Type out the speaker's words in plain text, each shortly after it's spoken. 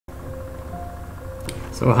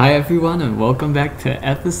So hi everyone and welcome back to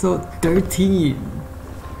episode 13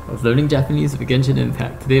 of Learning Japanese with Genshin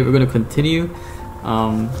Impact. Today we're going to continue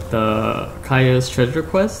the Kaeya's treasure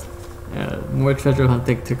quest. More treasure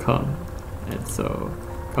hunting to come. And so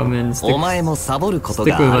come and stick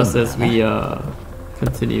with us as we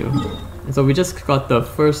continue. And so we just got the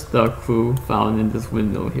first clue found in this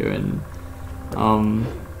window here, and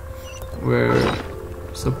we're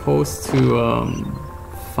supposed to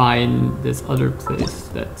find this other place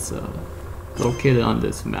that's located on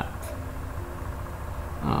this map.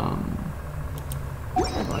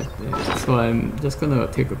 Right there. So I'm just gonna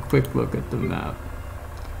take a quick look at the map,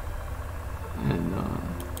 and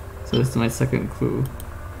so this is my second clue.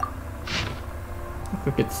 Looks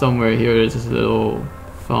like it's somewhere here. There's this little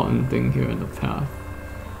fountain thing here in the path.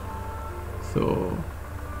 So,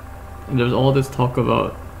 and there's all this talk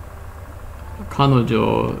about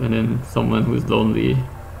Kanojo and then someone who's lonely.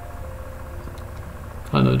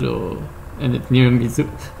 Kanojo, and it's near Mizu,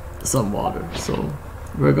 some water. So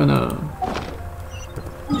we're gonna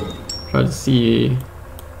try to see.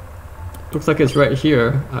 Looks like it's right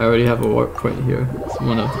here. I already have a warp point here. It's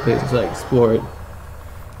one of the places I explored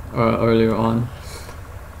earlier on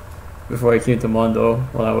before I came to Mondo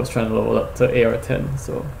while I was trying to level up to AR10.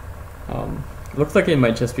 So looks like it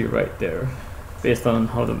might just be right there based on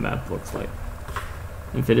how the map looks like.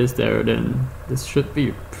 If it is there, then this should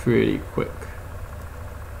be pretty quick.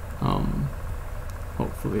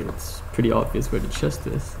 Hopefully it's pretty obvious where the chest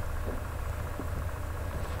is.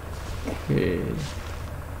 Okay.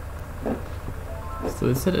 So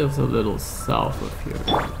it said it was a little south of here,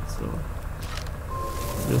 so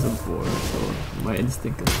there's a board, so my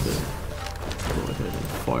instinct is to go ahead and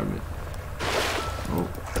farm it. Oh,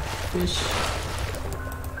 fish.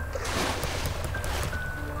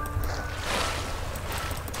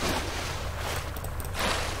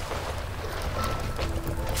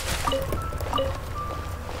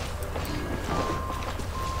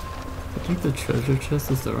 I think the treasure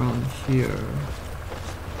chest is around here.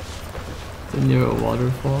 Is it near a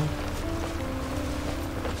waterfall?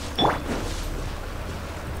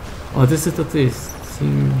 Oh, this is the place.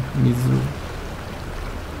 Mizu.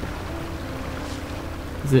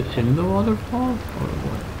 Is it in the waterfall or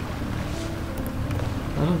what?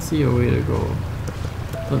 I don't see a way to go.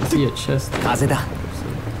 I don't see a chest there.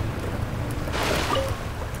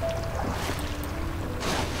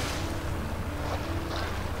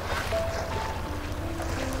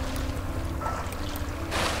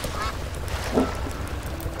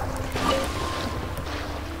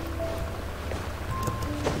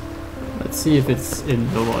 Let's see if it's in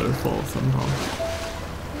the waterfall somehow.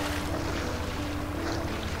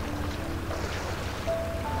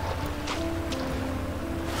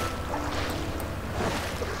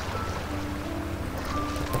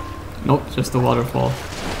 Nope, just the waterfall.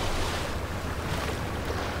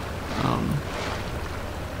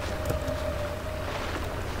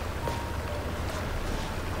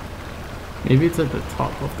 Maybe it's at the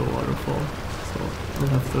top of the waterfall, so we'll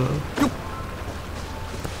have to...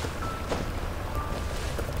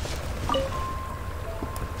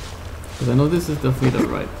 Because I know this is definitely the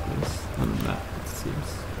right place on the map, it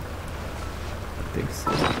seems. I think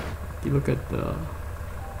so. If you look at the...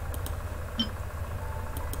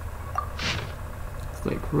 It's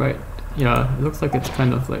like right... Yeah, it looks like it's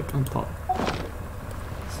kind of like on top.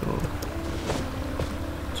 So...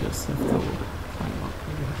 Just have to climb up, I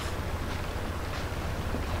guess.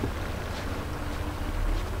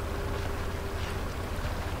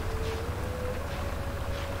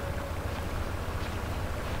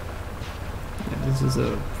 This is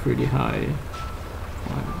a pretty high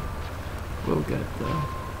climb. We'll get there.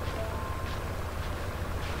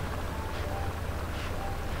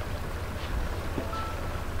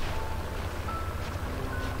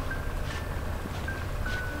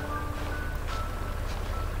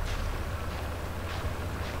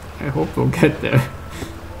 I hope we'll get there.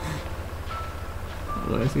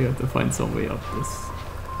 Otherwise we have to find some way up this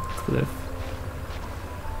cliff.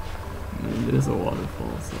 And there's a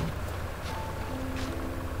waterfall, so...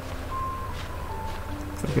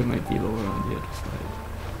 Looks like it might be lower on the other side.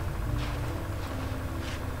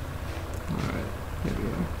 Alright, here we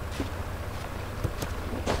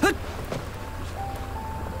are.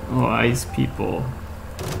 Oh, ice people.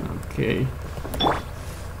 Okay.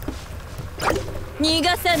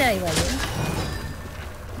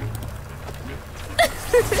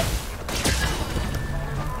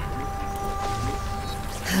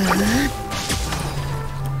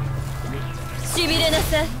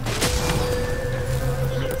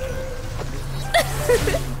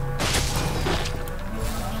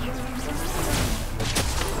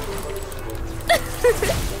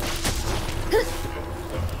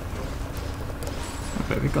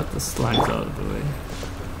 Okay, we got the slimes out of the way.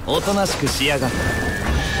 おとなしくしやがった。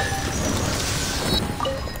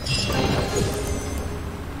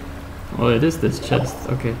Oh, it is this chest.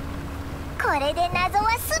 Okay. これで謎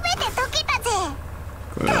はすべて解けたぜ。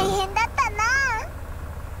大変だったな。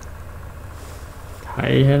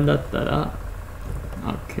大変だったら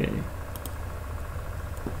OK。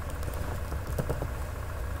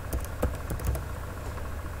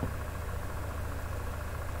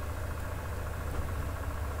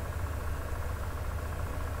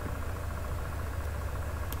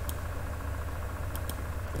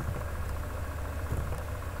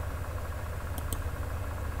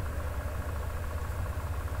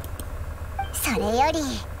 それより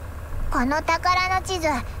この宝の地図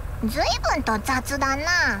ずいぶんと雑だ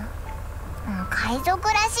な。海賊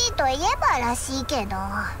らしいといえばらしいけど。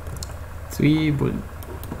随分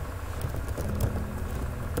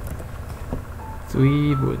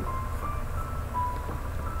随分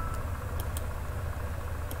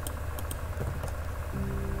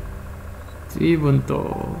随分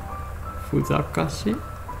と難しい。Right.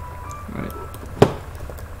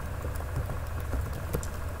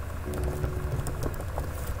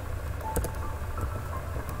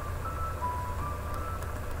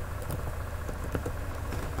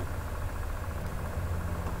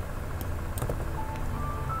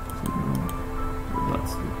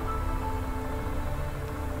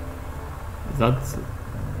 That's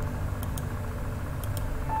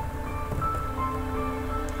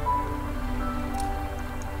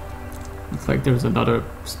looks like there's another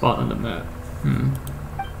spot on the map.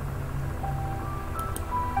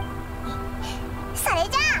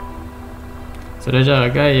 それじゃあ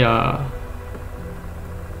ガイア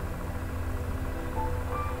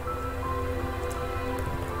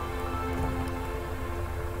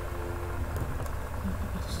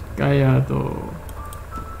と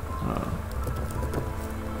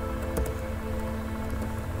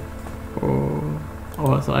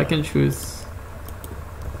Oh, so I can choose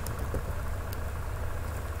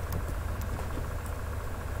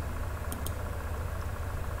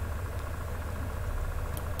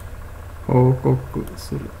報告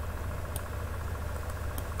する。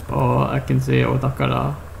Oh, I can say お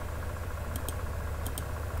宝。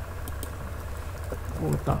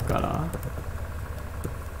お宝。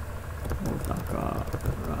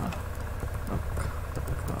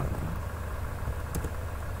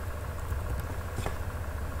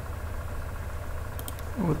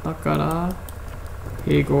お宝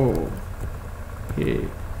併合併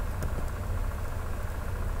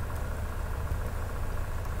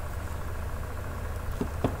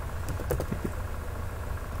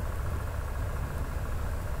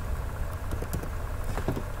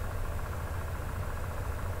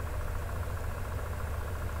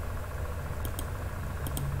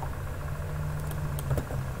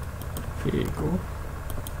合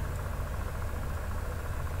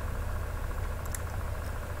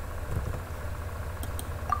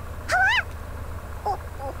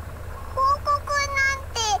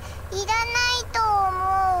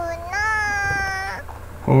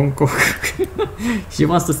本国She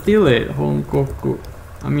wants to steal it. 本国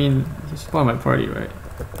I mean, she's part of my party, right?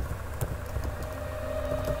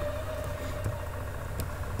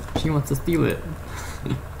 She wants to steal it.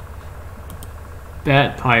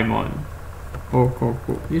 Bad Paimon. 報告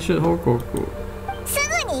You should 報告す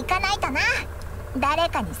ぐに行かないとな。誰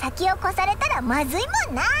かに先を越されたらまずい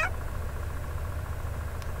もんな。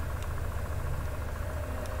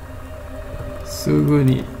すぐ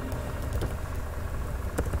に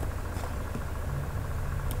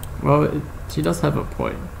Well, she does have a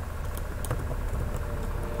point.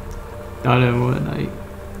 誰もない。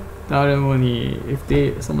誰もに if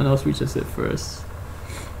someone else reaches it first.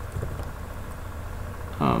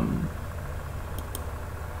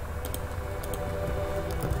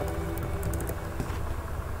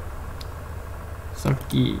 さ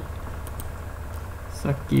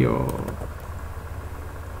っきを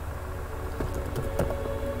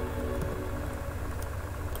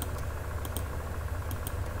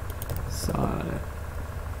され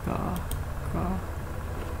たか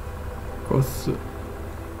越す。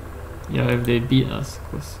Yeah, if they beat us,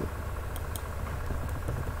 越す。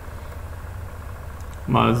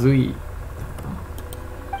まずい。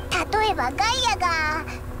例えばガイアが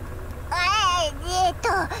ガイア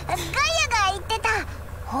が言ってた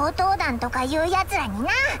宝刀団とかいうやつらにな。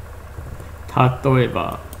例え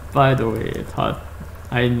ば By the way,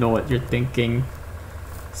 I know what you're thinking,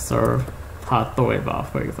 sir. 例えば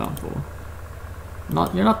for example.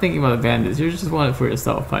 You're not thinking about the bandits, you just want it for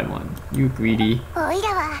yourself, Paimon. You greedy. おいら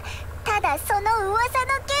はただその噂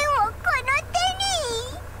の剣をこの手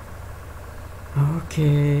に。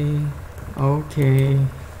 Okay.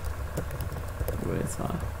 USA.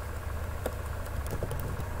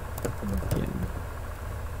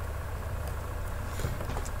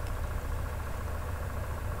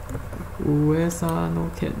 USA no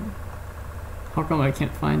ken. How come I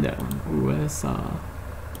can't find that one? USA.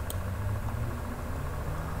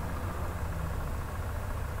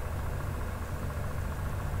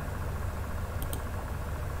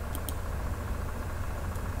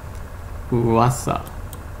 USA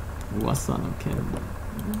の剣。で、い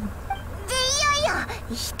よいよ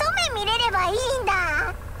一目見れればいいんだ。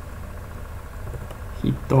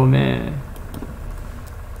一目。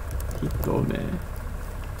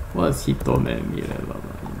まず一目見ればいいん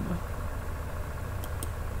だ。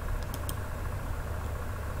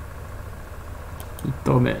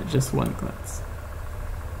一目 just one glance.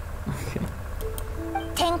 Okay.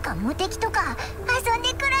 天下無敵とか遊ん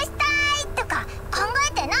で暮らしたいとか考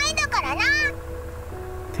えてないんだからな。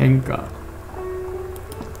天下。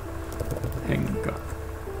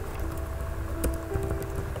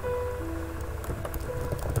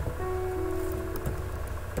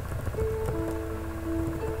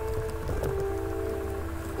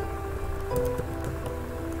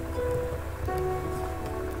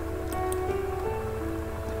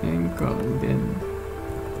無限。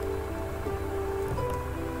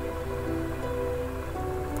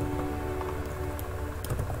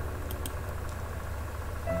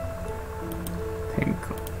天下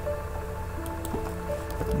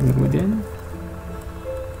無限。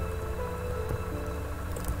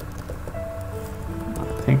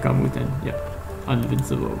天下無限。いや、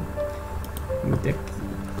unvincible。無敵。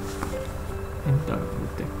エンター無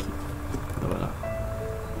敵。だから。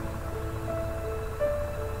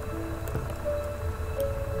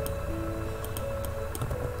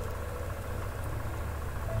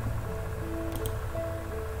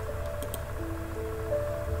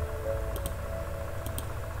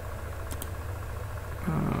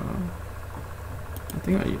I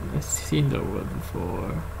think I've seen the word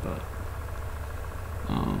before, but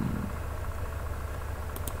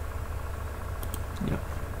yeah.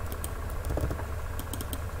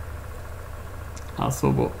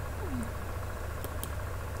 遊ぼ。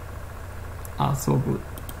遊ぶ。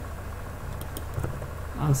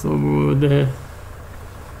遊ぶで。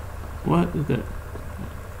What is it?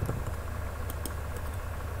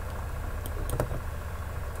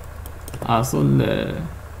 遊んで。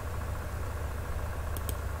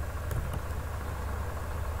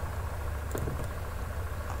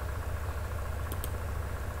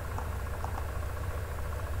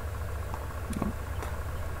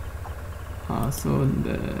遊ん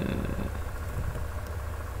で。I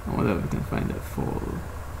wonder if we can find that full.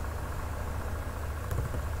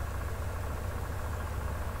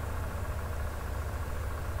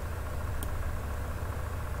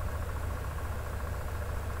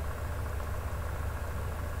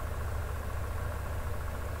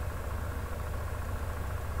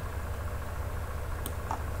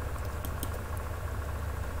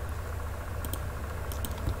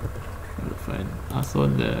 Trying to find 遊ん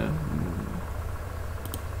で。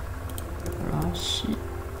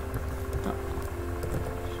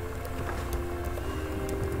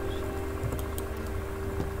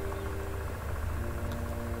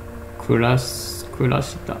暮ら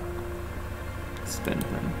した。spend time。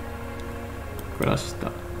暮らし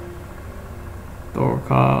た。と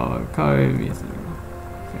か、帰り水。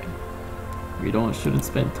Okay. We shouldn't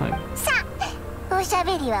spend time。さあ、おしゃ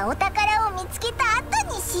べりはお宝を見つけた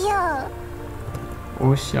後にしよう。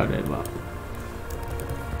おしゃれば。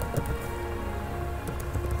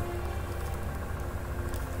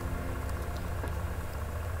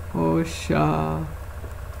おしゃ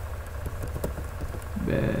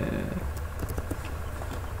べ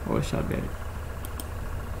おしゃべり。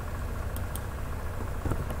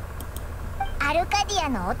アルカディア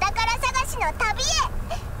のお宝探しの旅へ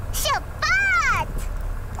出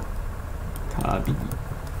発。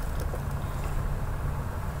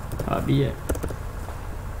旅へ。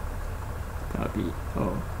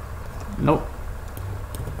No。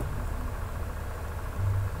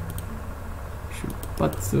出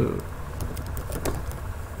発。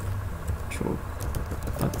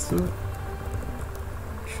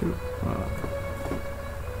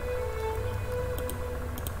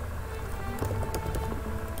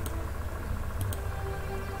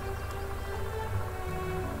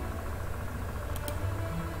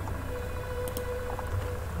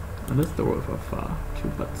That's the word for far. 出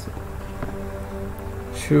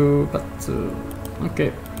発。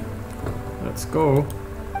Okay. Let's go.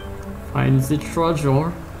 Find the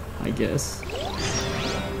treasure. I guess.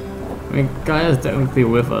 I mean, Kaeya is technically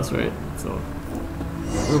with us, right? So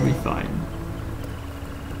we'll be fine.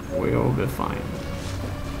 We'll be fine.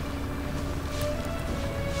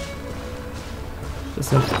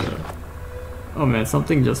 Just have to... Oh man,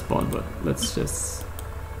 something just spawned, but let's just...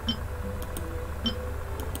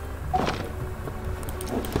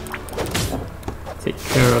 take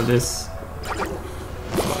care of this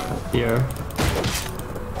here.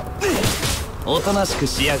 おとなしく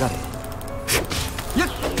しやがれ。やっ。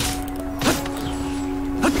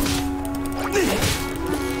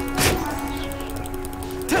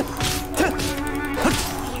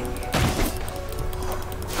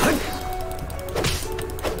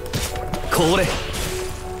これ。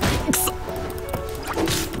くそ。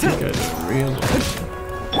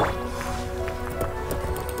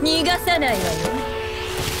逃がさないわよ。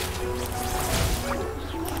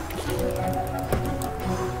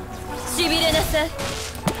しびれなさい。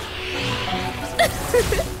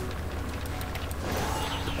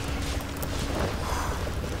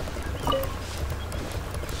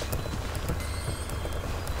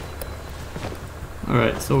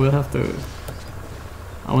Alright, so we'll have to...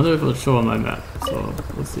 I wonder if it'll show on my map, so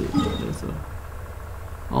we'll see. There's a...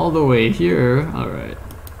 all the way here, alright.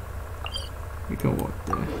 We can walk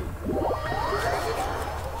there.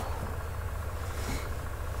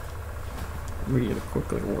 We're gonna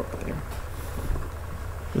quickly walk there.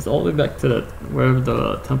 It's all the way back to the, wherever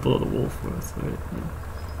the Temple of the Wolf was, right? Yeah.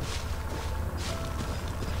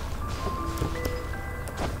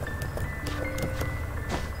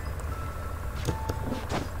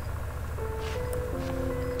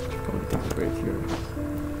 Probably take a break here.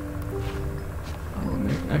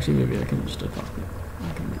 Oh, actually, maybe I can reach the top. Yeah,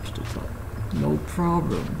 I can reach the top. No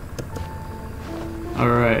problem.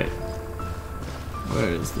 Alright. Where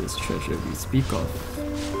is this treasure we speak of?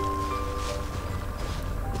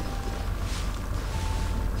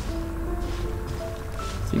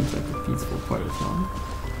 Seems like a peaceful part of town,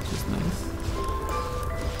 which is nice.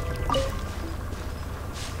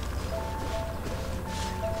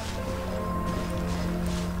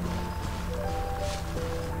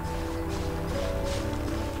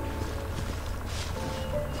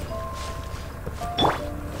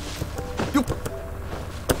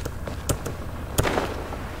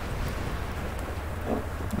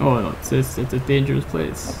 Oh no, it's a dangerous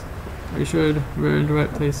place. Are you sure we're in the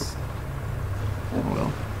right place? Oh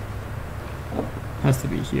well. Has to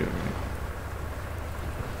be here, right?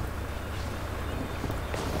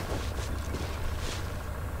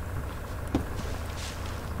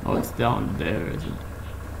 Oh, it's down there, is it?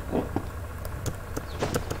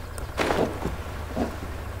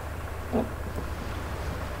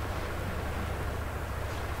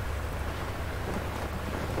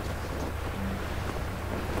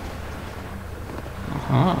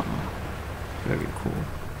 Uh-huh. Very cool.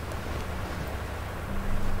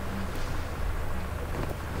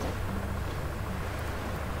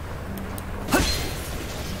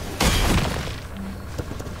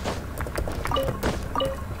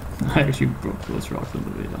 I actually broke those rocks on the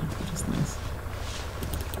way down, which is nice.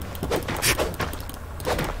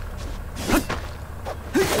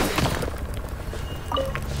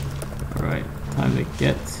 Alright, time to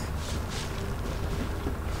get...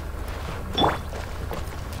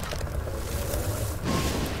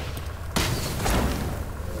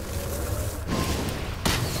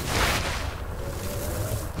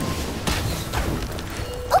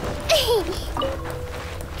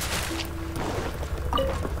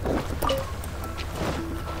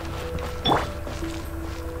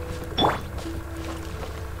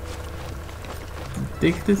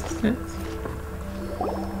 Take this set?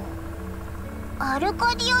 アル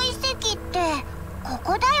カディア遺跡ってこ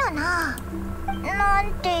こだよな。な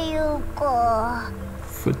んていうか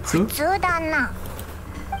普通だな。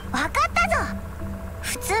わかったぞ。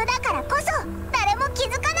普通だからこそ誰も気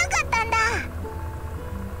づかなかったんだ。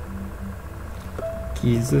気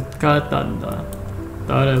づかったんだ。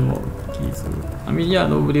誰も気づく。I mean, yeah,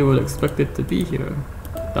 nobody would expect it to be here.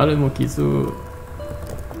 誰も気づく。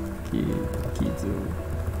気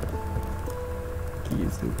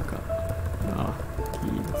づか。あ、気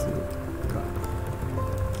づか。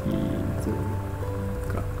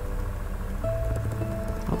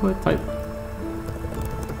How do I type?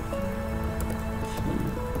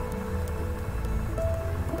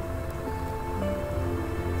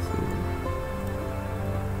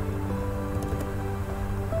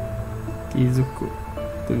 気づく。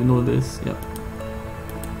Do you know this? Yep.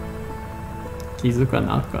 気づか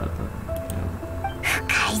なかった。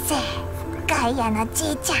深いぜ。ガイアの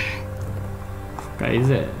じいちゃん。深い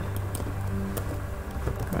ぜ。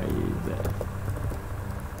深いぜ。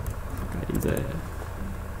He's a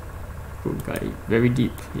good guy. Very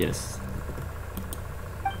deep, yes.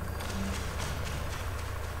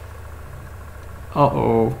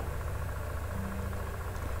 Uh-oh.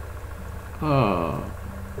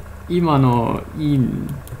 今の in.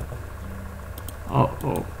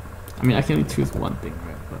 Uh-oh. I mean, I can only choose one thing,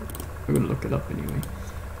 right? But we're gonna look it up anyway.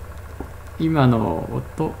 今の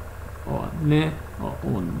音 or ね or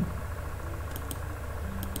on.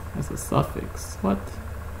 That's a suffix. What?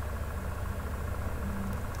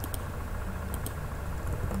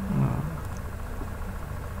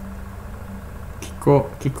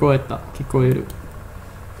 聞こえた。聞こえる。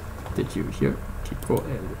Did you hear? 聞こ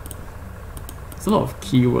える。It's a lot of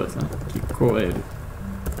keywords, huh? 聞こえる。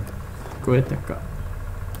聞こえたか。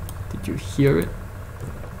Did you hear it?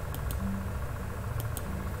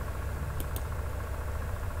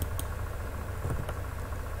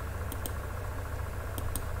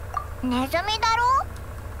 ネズミだろ？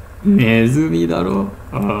ネズミだろ?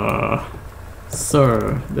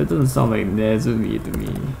 Sir, that doesn't sound like ネズミ to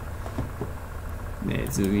me. ネ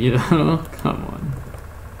ズミだろ? Come on.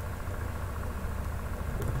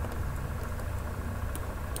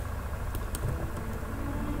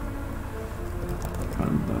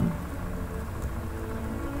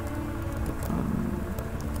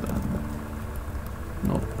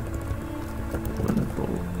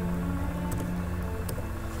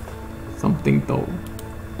 Something though.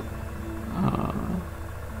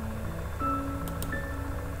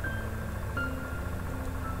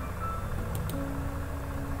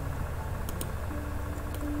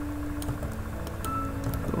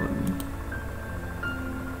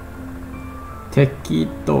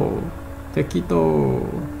 Tekito. Tekito.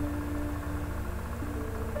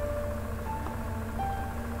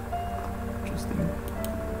 Interesting.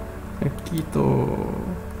 Tekito.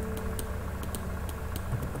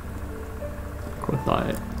 答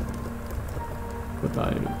える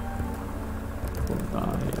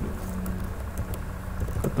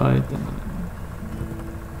答えって何？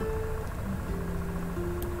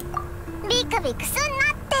ビクビクすんな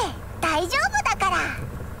って大丈夫だから。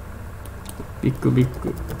ビッグビッ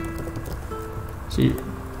グ。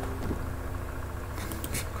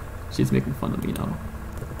She's making fun of me now.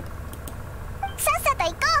 さっさと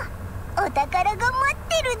行こう。お宝が待っ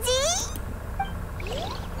てるじ。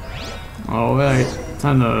Alright,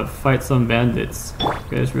 time to fight some bandits.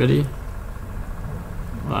 You guys ready?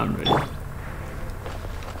 Well, I'm ready.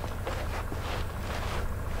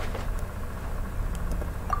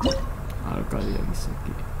 Arcadian Ruins.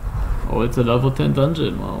 Oh, it's a level 10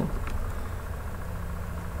 dungeon. Wow.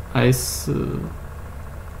 Ice.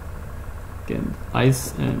 Again,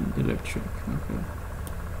 ice and electric. Okay.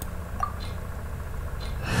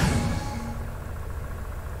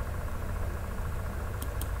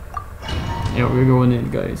 Yeah, we're going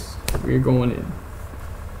in, guys. We're going in.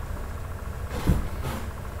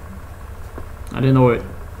 I didn't know the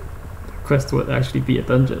quest would actually be a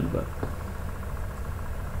dungeon, but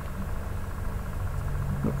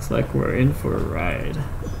looks like we're in for a ride.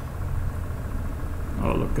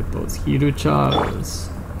 Oh, look at those Hiruchas.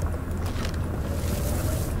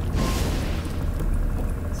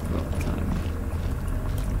 It's about time.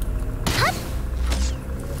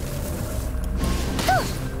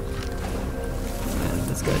 Man,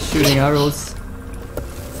 this guy's shooting arrows.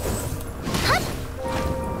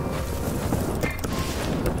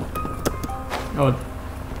 Oh,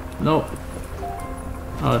 no.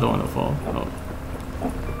 Oh, I don't want to fall. Oh.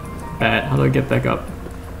 Bad. How do I get back up?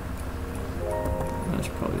 I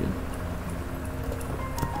should probably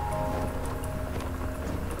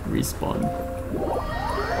respawn.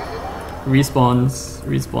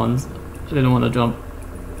 Respawns. I didn't want to jump.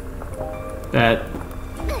 Bad.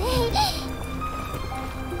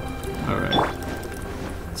 Alright.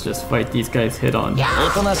 Let's just fight these guys head on.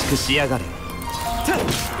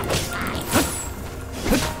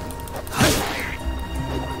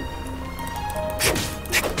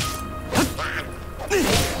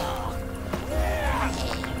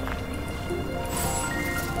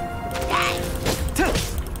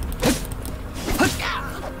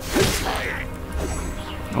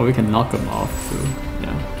 Oh, we can knock them off too.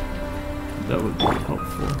 Yeah, that would be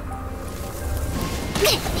helpful.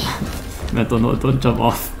 Mental note: don't jump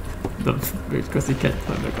off the bridge because you can't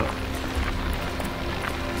climb back up.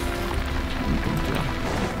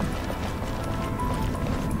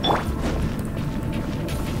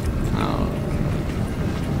 Oh,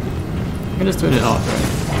 I can just turn it off, right?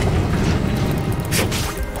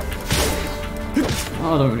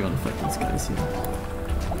 Oh, I don't really want to fight these guys here.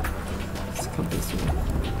 Let's come this way.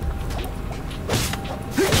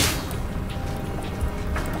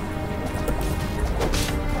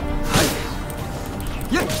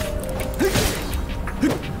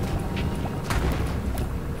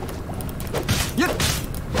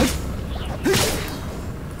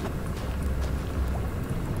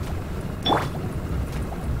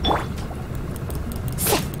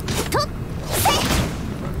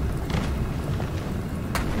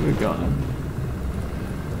 got him.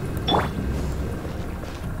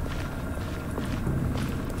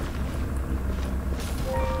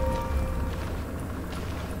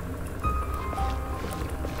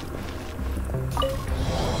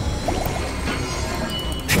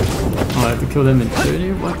 Oh, I have to kill them in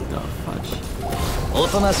 30? What the fudge? お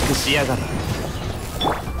となしくしやがれ。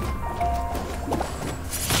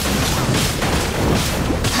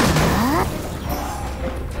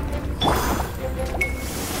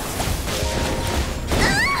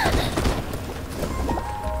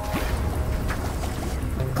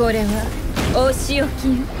これはお仕置き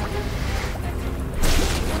よ。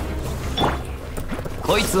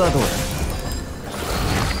こいつはどうだ。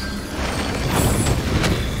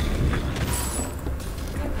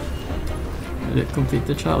Did it complete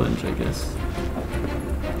the challenge, I guess.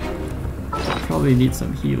 Probably need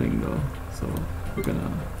some healing though, so we're gonna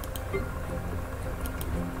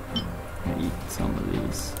eat some of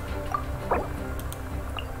these.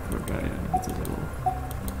 Poor guy, it's a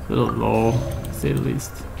little low, to say the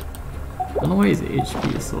least. I don't know why his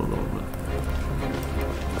HP is so low, but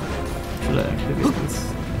should I activate this?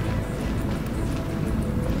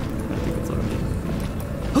 I think it's already.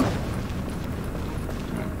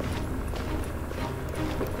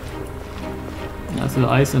 Yeah, so the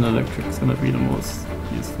ice and electric is gonna be the most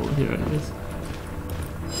useful here, I guess.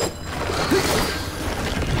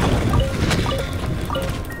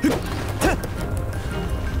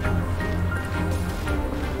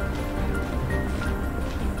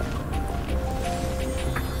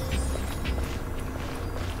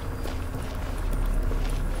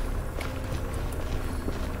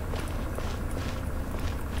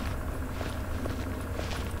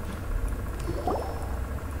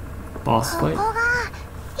 Boss こ fight? こが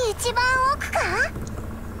一番奥か？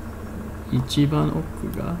一番奥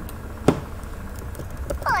が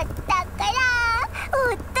お宝、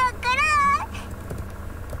お宝。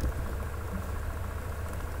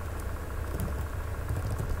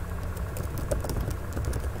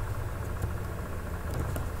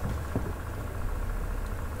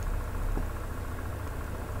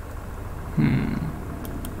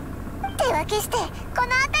手分けしてこ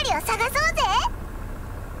の辺りを探そうぜ。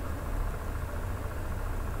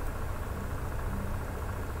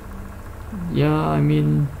Yeah, I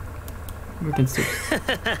mean, we can search.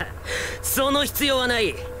 その必要はな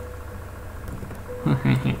い。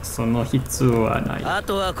その必要はない。あ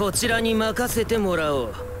とはこちらに任せてもらお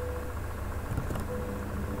う。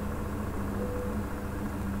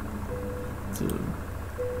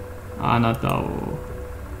あなたをこ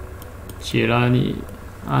ちらに、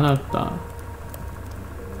あなた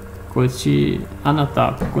こち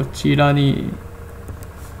らに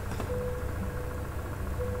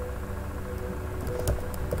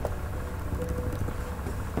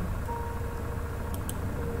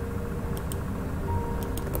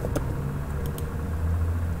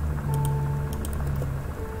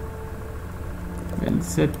見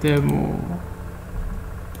せても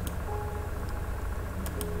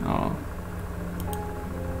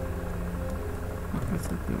任せ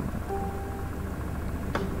ても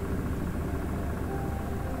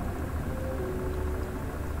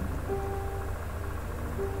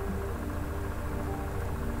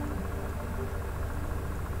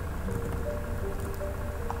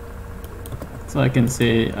So I can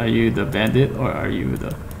say, are you the bandit or are you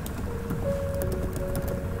the...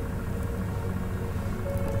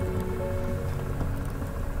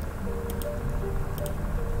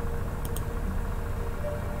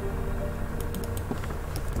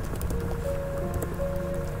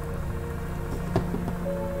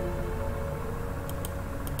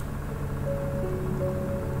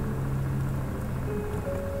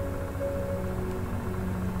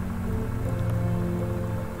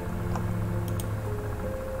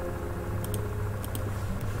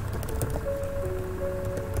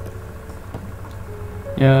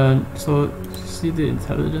 Yeah, so see the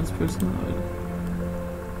intelligence person?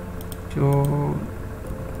 Joe.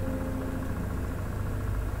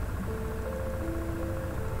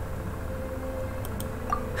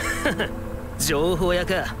 情報屋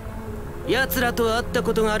か。奴らと会った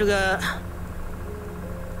ことがあるが。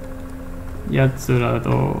奴ら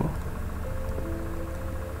と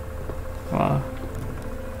は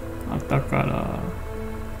あったから。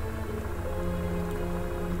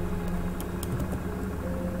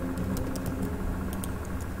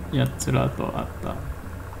奴らと会った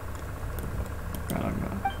からが。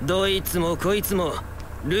どいつもこいつも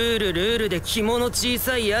ルールで肝の小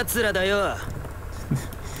さい奴らだよ。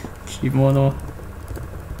着物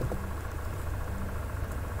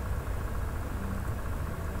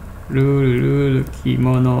ルール着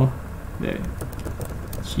物で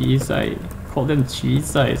小さい。call them 小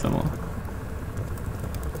さい様。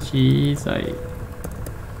小さい。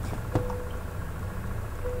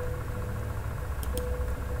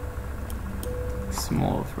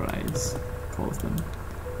small fries calls them.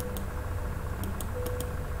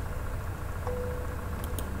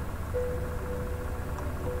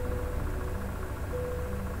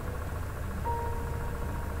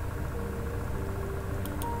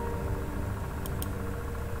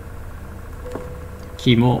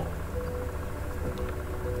 Kimo.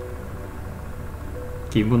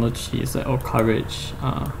 Kimo no chisai. Oh, courage.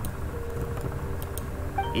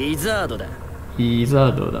 イザードだ。イザ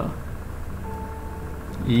ードだ。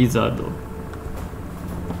イザード。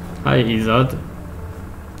Hi, Izard.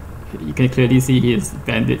 You can clearly see his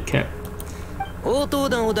bandit cap. 応答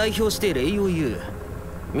団を代表して礼を言う。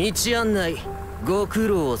道案内、ご苦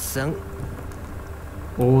労さん。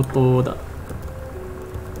応答だ。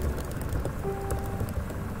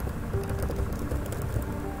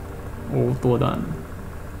応答団。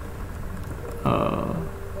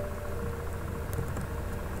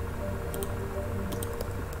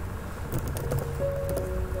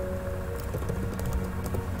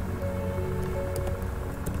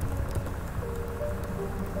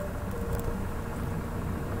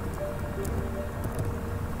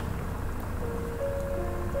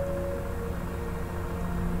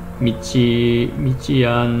道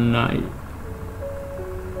案内。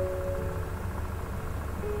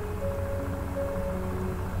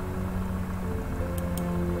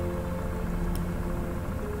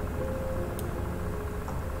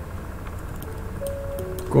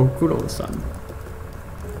ご苦労さん。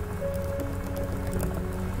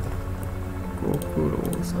ご苦労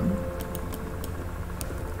さん。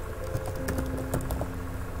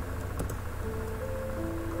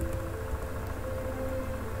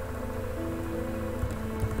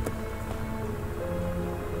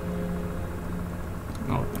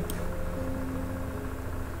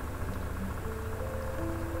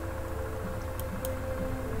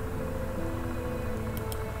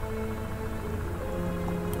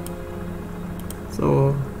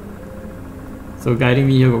So guiding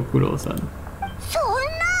me here ご苦労さん。そん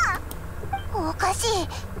なおかしい。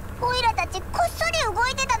オイラたちこっそり動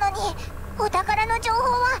いてたのに、お宝の情報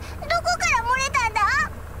はどこから漏れたんだ？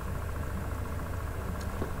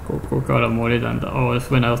ここから漏れたんだ。Oh, it's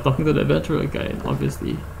when I was talking to the adventurer guy,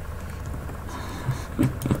 obviously.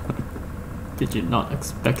 Did you not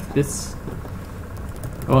expect this?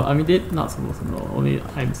 Well, I mean, they're not supposed to know. Only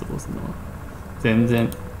I'm supposed to know. 全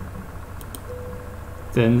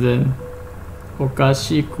然おか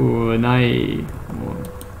しくないも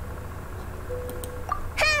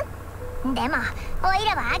ん。でもオイ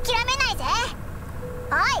ラは諦めないぜ。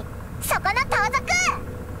おい、そこの盗賊、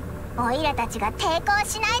オイラたちが抵抗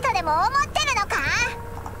しないとでも思ってるのか？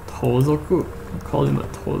盗賊。call him a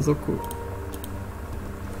盗賊。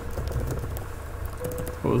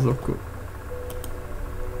盗賊。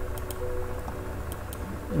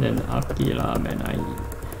で諦めない。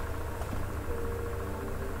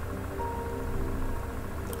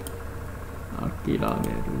諦める。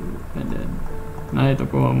and then ないと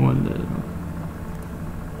こは思うんだよな。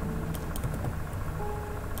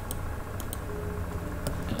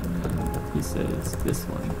and then he says this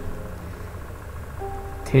one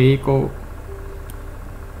抵抗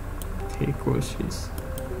します。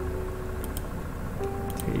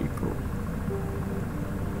抵抗。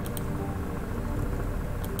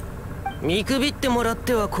見くびってもらっ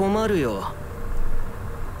ては困るよ。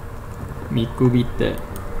見くびって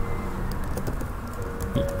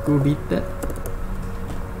見くびって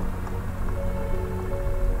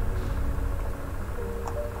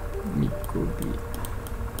見くびっ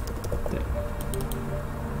て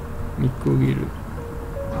見くびる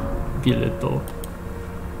ビレと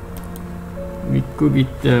見くびっ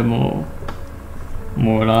ても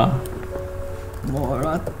らっ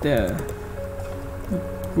て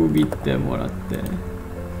見くびってもらって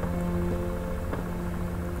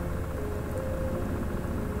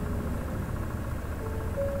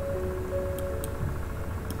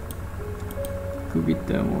くびっ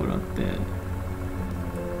てもらって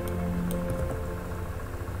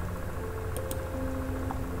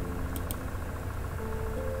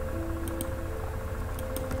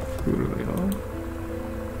くるよ。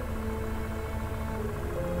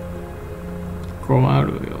困る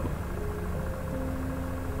よ。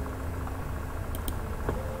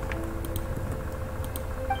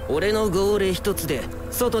俺の号令一つで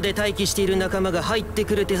外で待機している仲間が入って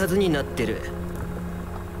くる手はずになってる。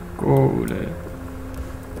号令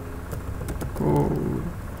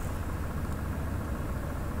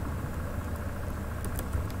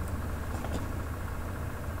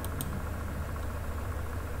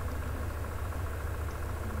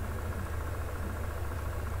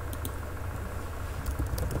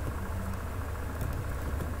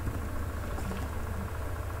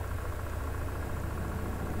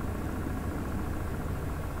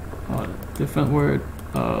different word.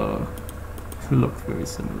 Look very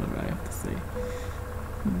similar, I have to say.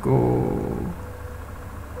 Go.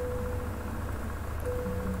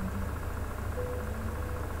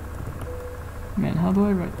 Man, how do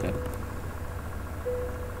I write that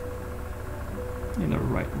in the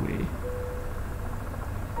right way?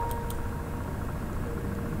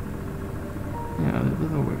 Yeah, that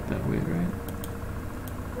doesn't work that way, right?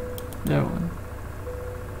 That one.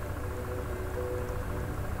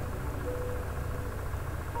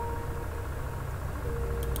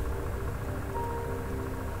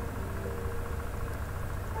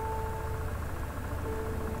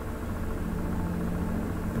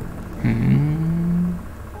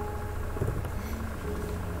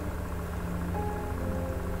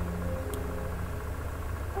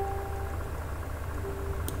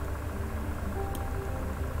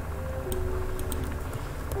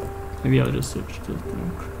 Maybe I'll just switch to the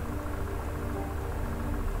thing.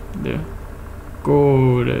 There.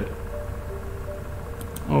 Go there.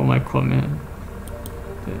 Oh my god, man.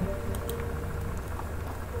 There.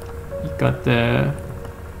 You got there.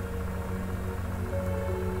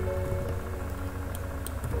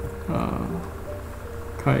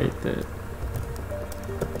 Kaite.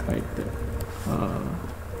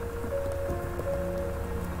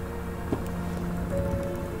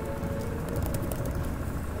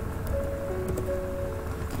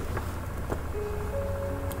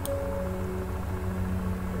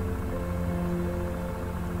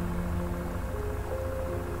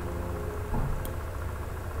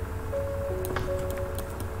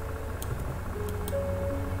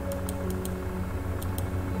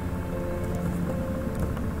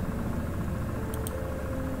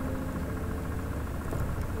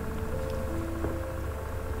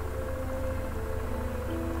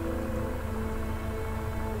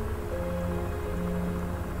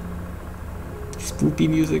 Spoopy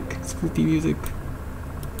music, spoopy music.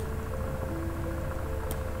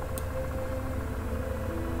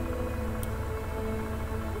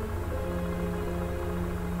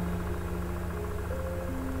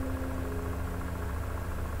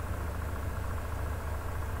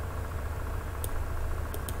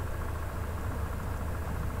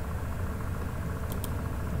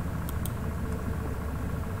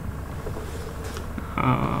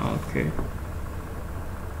 Ah, okay.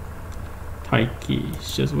 Taiki,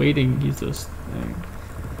 he's just waiting, he's just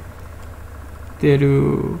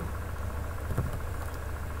Teru.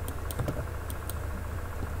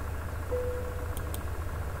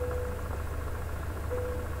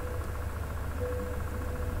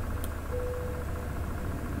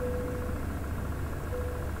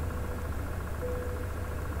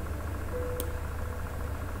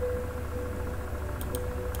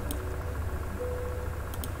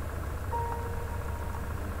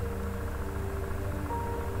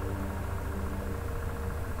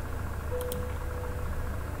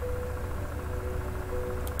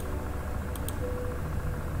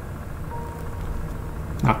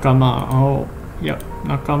仲間を、いや、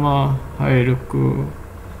仲間入るく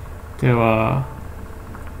手は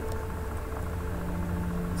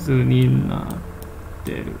図になっ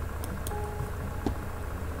てる。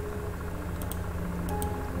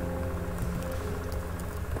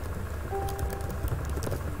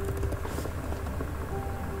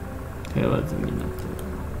手は図になってる。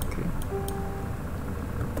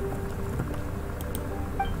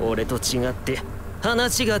Okay. 俺と違って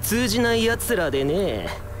話が通じないやつらでね。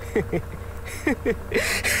違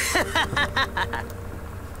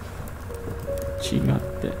っ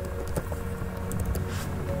て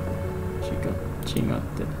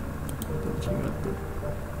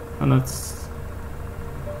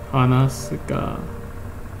話すが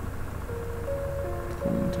飛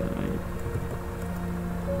んじゃない。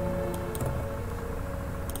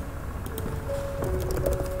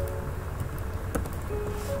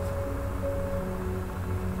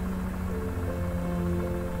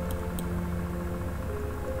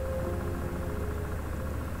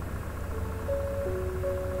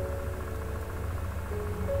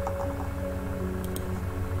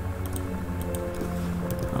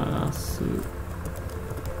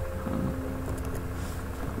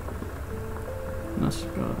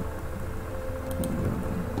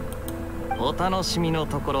お楽しみの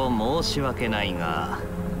ところ申し訳ないが、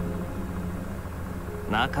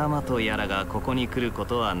仲間とやらがここに来るこ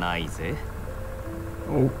とはないぜ。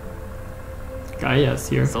お、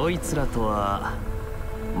Kaeya's here。そいつらとは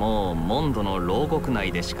もうモンドの牢獄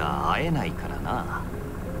内でしか会えないからな。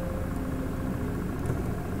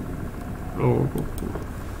牢獄。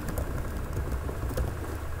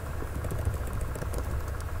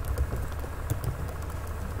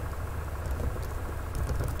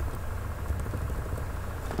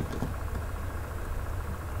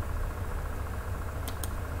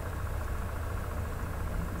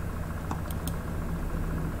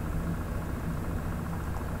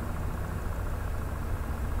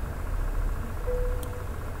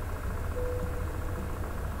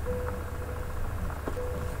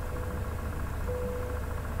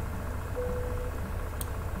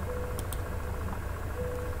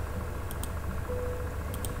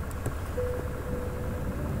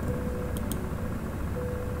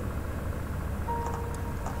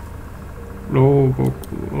牢獄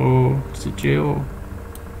を捨てよう。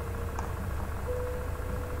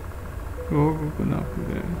牢獄なく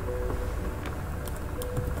で。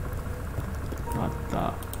あっ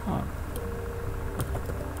た。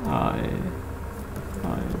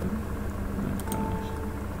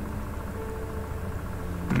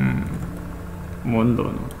モンド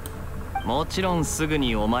の。もちろんすぐ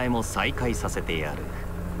にお前も再会させてやる。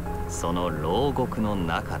その牢獄の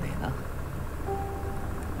中でな。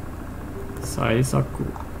再作。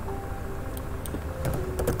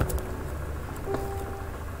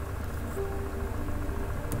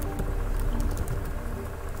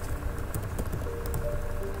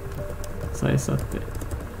再査定。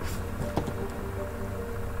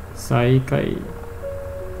再開。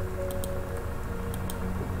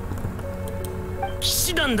騎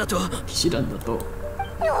士団だと。騎士団だと。うわ、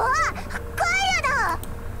ガイアだ。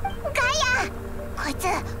ガイア、こいつ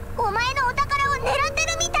お前のお宝を狙って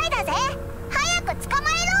るみたいだぜ。早く捕ま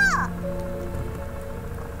えろ。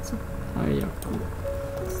早く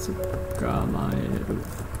捕まえる。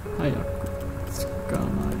早く捕ま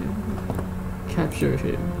える。Capture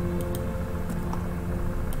him.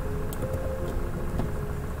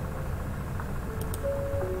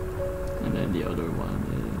 And then the other one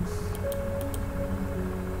is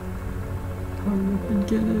hurry up and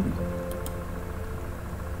get it.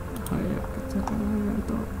 早く捕まえると。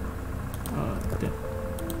で。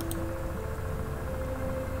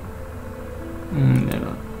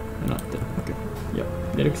狙って。Okay. Yeah.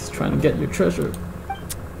 Derek's trying to get your treasure.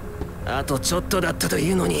 あとちょっとだったと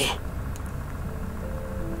いうのに。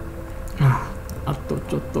あと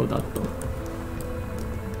ちょっとだと。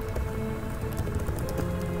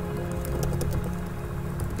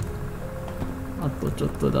あとちょっ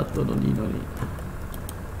とだったのに。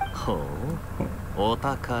ほう、お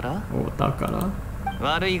宝？お宝？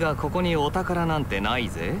悪いがここにお宝なんてない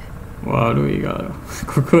ぜ。悪いが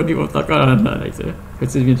ここにお宝なんてないぜ。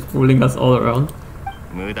It's been fooling us all around.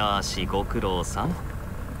 無駄足ご苦労さん。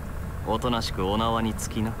おとなしくお縄につ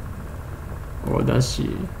きな。おだし。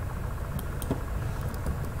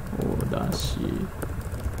おだし。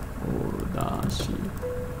おだし。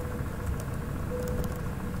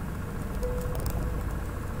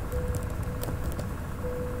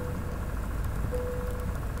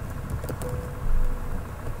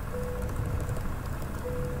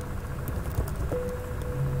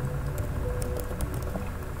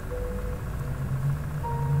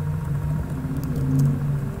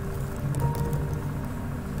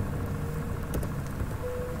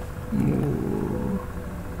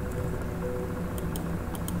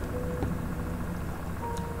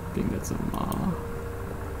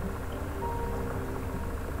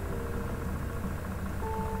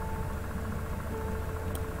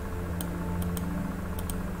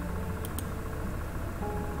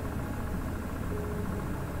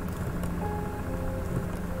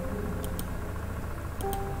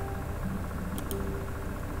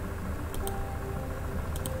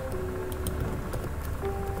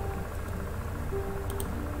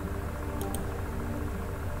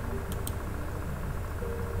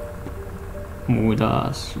無駄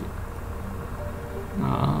足。無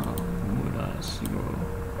駄足を。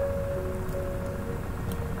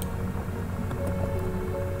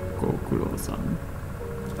ご苦労さん。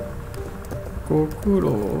ご苦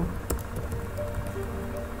労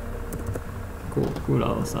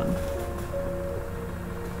さん。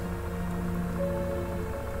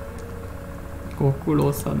ご苦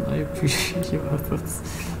労さん。I appreciate your efforts.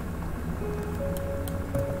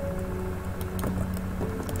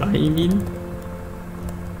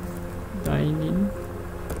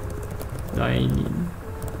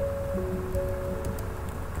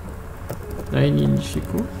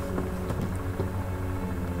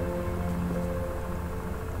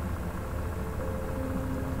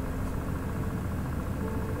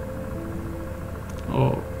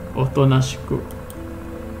 大人宿。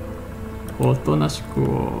おとなしく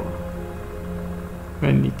を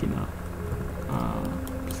便利な。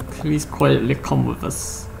Please quietly come with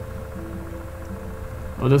us.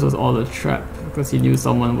 Oh, this was all a trap because he knew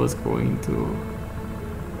someone was going to.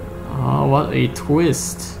 What a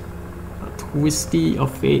twist! A twisty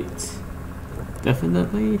of fate.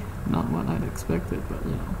 Definitely not what I'd expected, but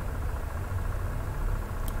you know.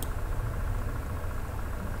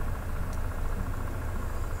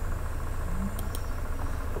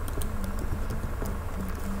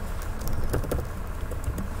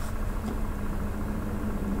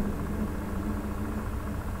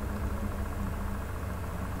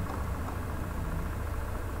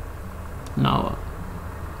 Now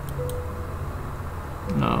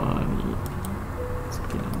に好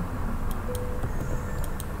きな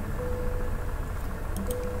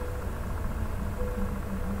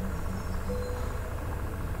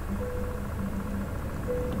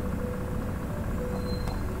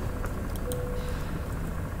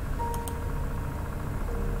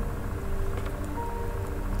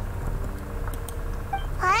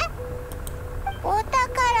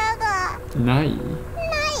ない。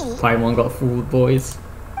Paimon got fooled, boys.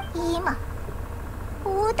 今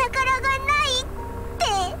お宝がないって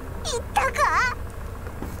言ったか？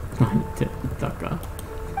何って言ったか。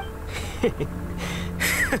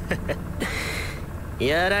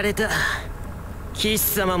やられた。騎士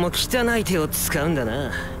様も汚い手を使うんだ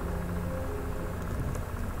な。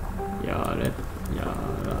やられた。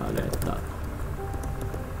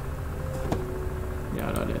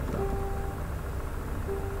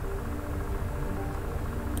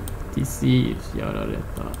Deceive やられ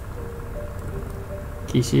た。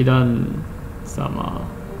騎士団様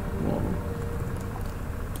も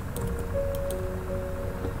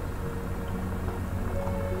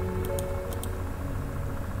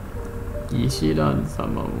騎士団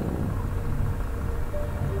様も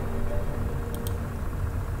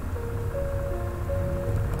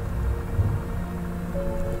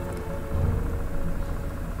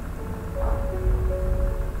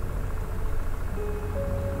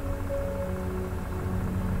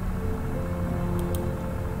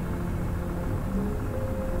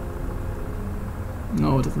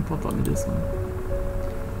No, it doesn't pop up in this one.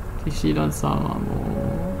 騎士団様も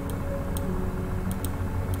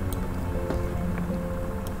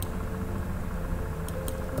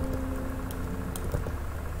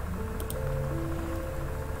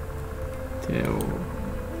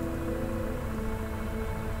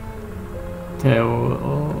手を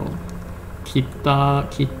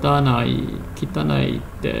汚いっ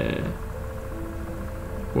て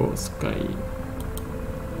を使い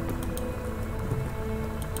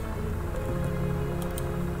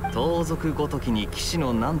盗賊ごときに騎士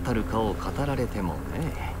の何たるかを語られてもね。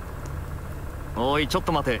おいちょっ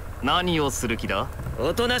と待て、何をする気だ？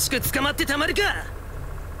おとなしく捕まってたまるか。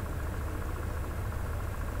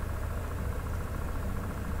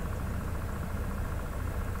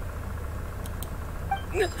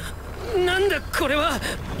なんだこれは。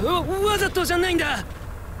わざとじゃないんだ。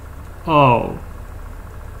Oh.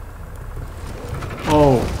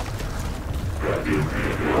 Oh.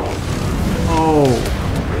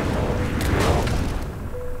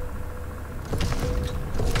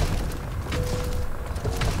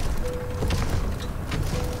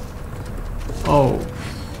 Oh.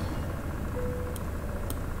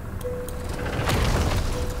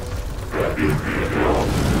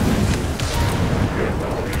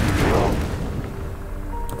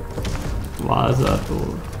 Why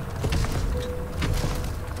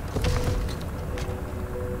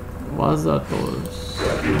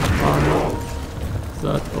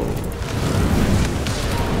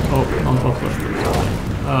Oh, I'm focused.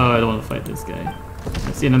 I don't want to fight this guy.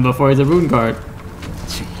 I've seen him before, he's a rune guard.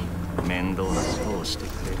 面倒なことをしてく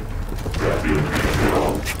れる。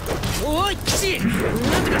おい騎士、な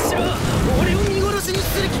んとかしろ。俺を見殺しに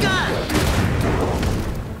する気か。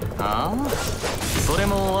ああ、それ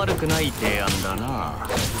も悪くない提案だな。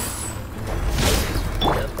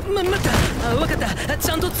待った。分かった。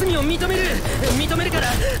ちゃんと罪を認めるから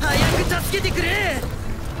早く助けてくれ。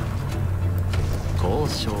交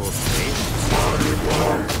渉成立。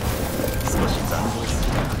少し残業す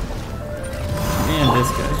る。Man,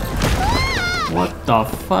 this guy. What the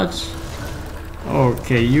fudge?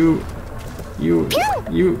 Okay, you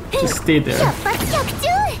just stay there.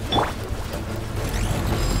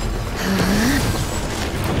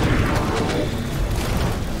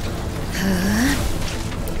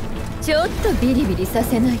 ちょっとビリビリさ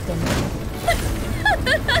せないとね。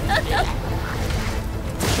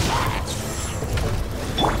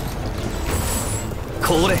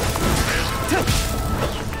これ。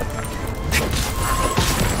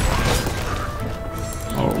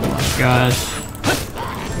Oh my gosh.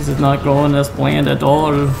 This is not going as planned at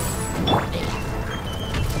all.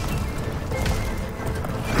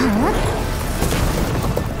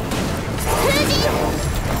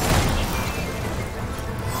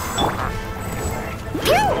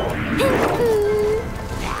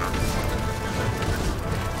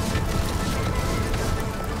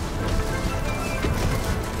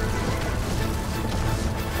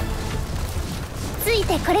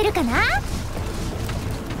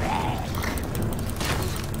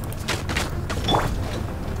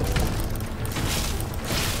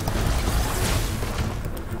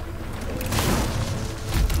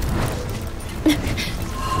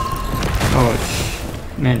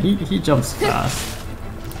 Man, he jumps fast.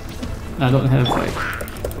 I don't have like.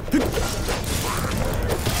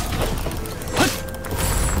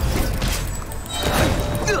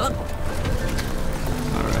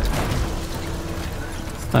 Alright.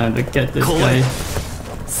 It's time to get this guy.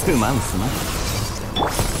 すまんすまん。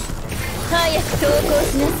早く投降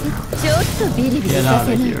しなさい。ちょっとビリビリ Get さ out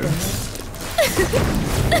せ of ないと here.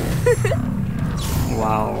 ね。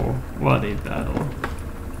Wow, what a battle.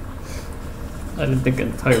 I didn't think an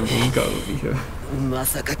entire room got over here. ま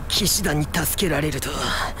さか騎士団に助けられるとは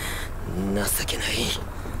情けない。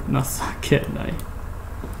情けない。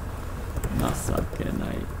情けな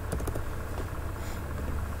い。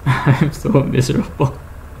I'm so miserable.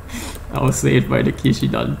 I was saved by the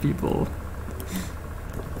Kishidan people.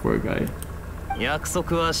 Poor guy. 約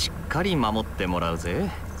束はしっかり守ってもらうぜ。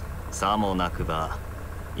さもなくば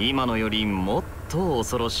今のよりもっと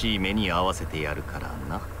恐ろしい目に遭わせてやるから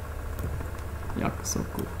な。約束。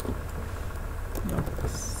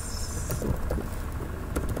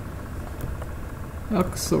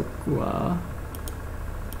約束は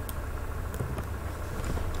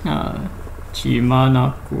血ま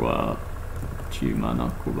なくは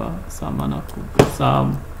さまなくさ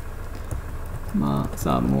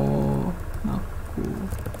も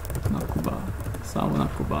な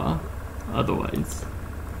くばアドバイス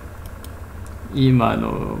今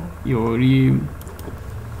のより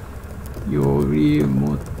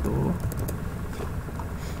もっと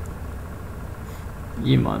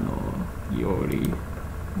今のより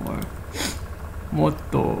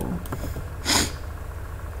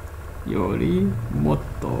もっ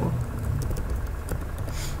と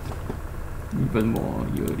even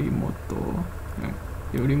more よりもっ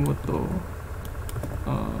と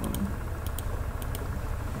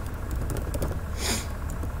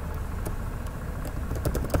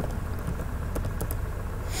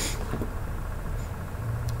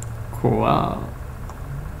コア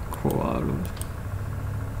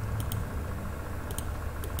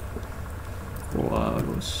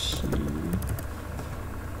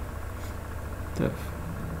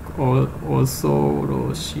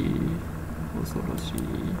ロシ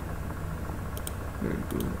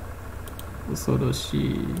恐ろし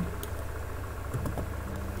い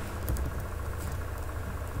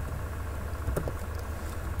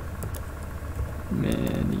目に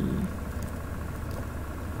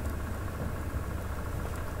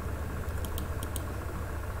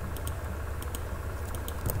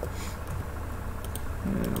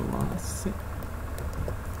合わせ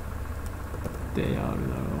てやるだろう。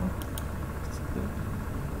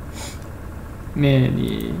目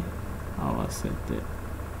に合わせてるよ。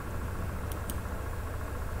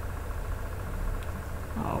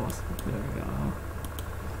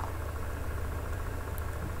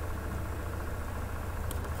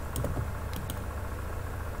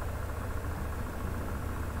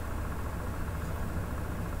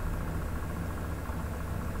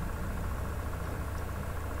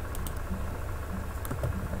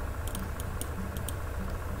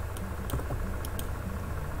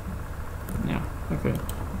Okay.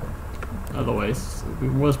 Otherwise,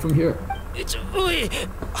 it was from here. おい、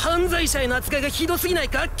犯罪者への扱いがひどすぎない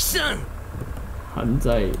か、騎士団。犯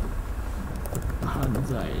罪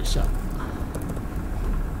者。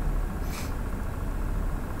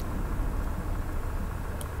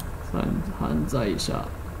犯罪者。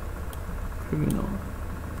クリミナル。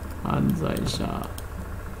犯罪者。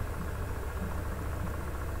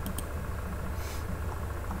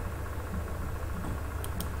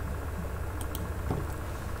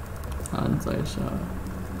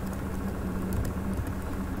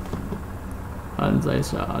犯罪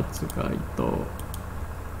者扱いと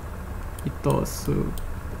す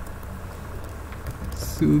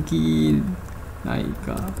ぎない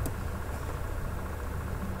か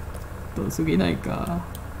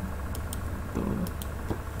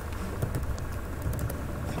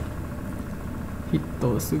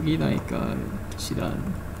すぎないか知らん。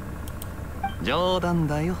冗談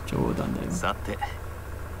だよ。さて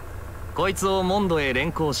こいつをモンドへ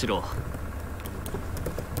連行しろ。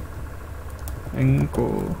連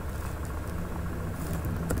行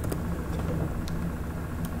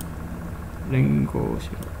し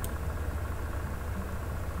ろ。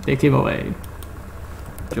Take him away。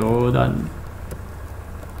冗談。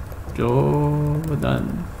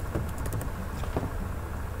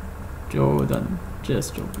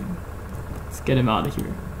Just joking。Let's get him out of here。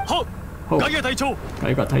はっ。ガイア隊長。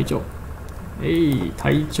隊長。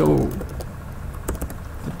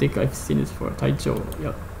I think I've seen this before。隊長。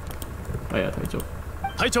Yep。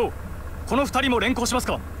隊長、この二人も連行します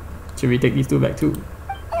か。 Should we take these two back too?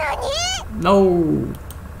 No!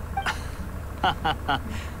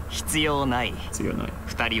 必要ない。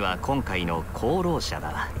二人は今回の功労者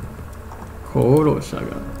だ。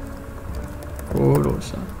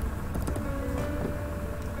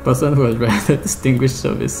Person who has read the distinguished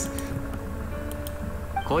service。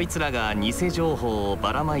こいつらが偽情報を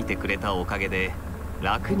ばらまいてくれたおかげで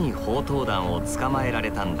楽に宝刀団を捕まえられ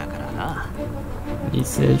たんだからな。偽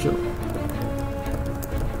情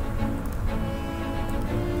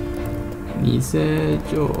偽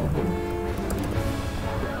情報。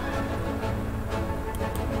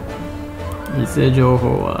偽情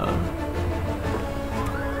報は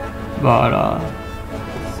バラ、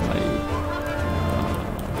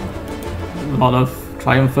a lot of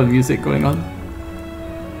triumphant music going on.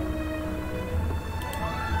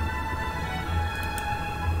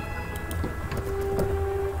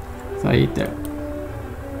 Saite.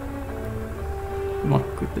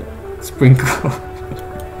 Makute. Sprinkle.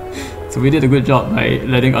 So we did a good job by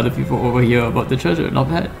letting other people overhear about the treasure. Not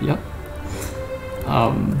bad. Yep.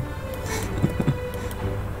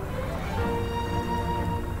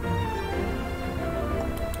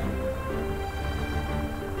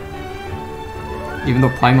 Even though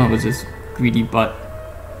Paimon was just greedy butt.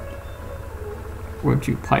 Weren't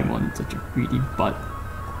you, Paimon, such a greedy butt?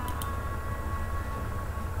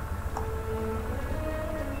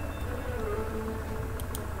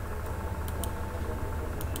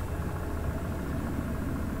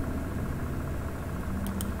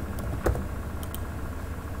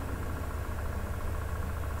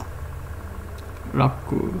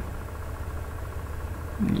 Raku.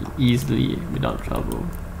 Easily, without trouble.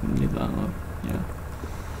 Nidano. Yeah.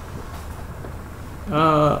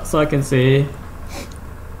 So I can say,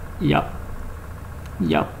 yep.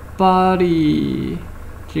 Yappari.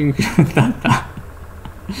 Jinkyutata.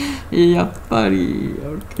 Yappari.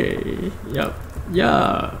 Okay. Yep.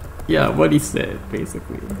 Yeah. Yeah, what he said,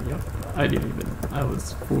 basically. Yep. I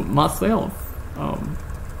was fooled myself.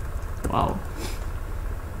 Wow.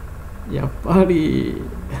 Yappari.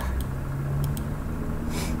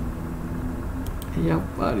 Ya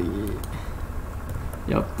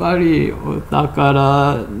っぱりお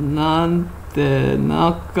宝なんて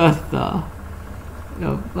なかった。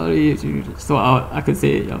やっぱり so I could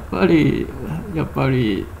say やっぱり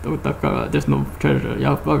お宝 there's no treasure.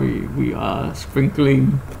 やっぱり we are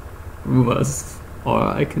sprinkling rumors,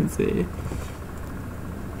 or I can say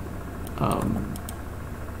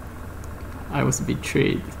I was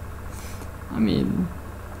betrayed. I mean,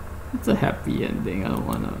 it's a happy ending. I don't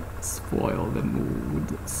want to spoil the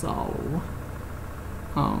mood, so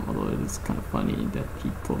although it is kind of funny that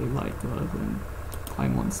he totally lied to us and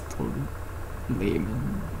Paimon's totally lame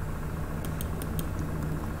and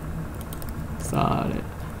Sareta.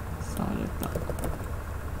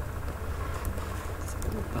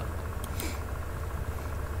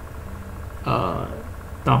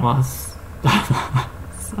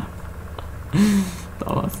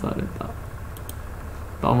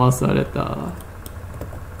 Damasareta.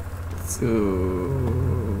 So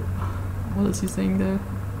what is he saying there?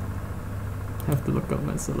 I have to look up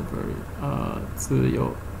my syllabary.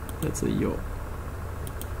 Tsuyo. That's a yo.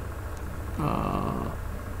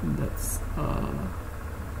 That's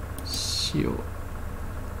shio.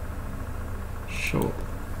 Sho.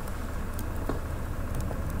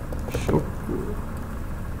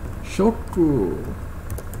 Shoku.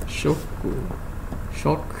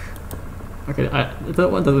 Shock. Okay,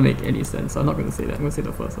 that one doesn't make any sense, so I'm not going to say that. I'm going to say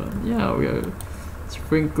the first one. Yeah, we are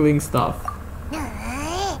sprinkling stuff.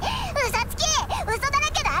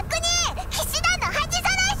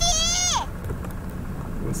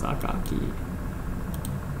 Usakaki.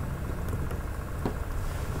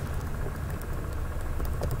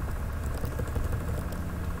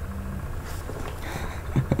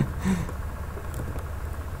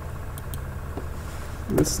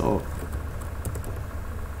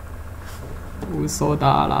 Uso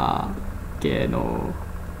dara ke no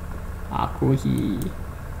akuhi.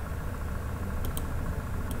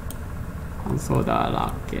 Uso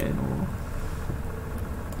dara ke no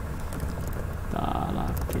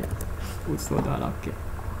darake. Uso darake.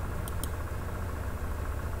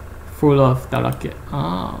 Full of darake.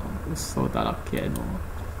 Uso darake no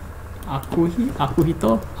akuhi.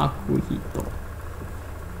 Akuhito.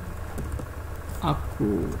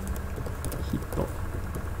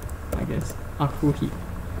 I guess. Akuhi.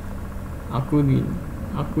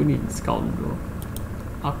 Akunin scoundrel.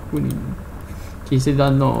 Akunin. Kishida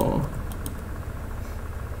no.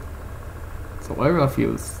 So whoever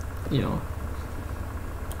feels,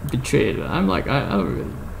 betrayed. I'm like, I don't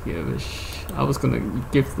really give a I was gonna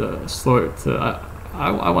give the sword to.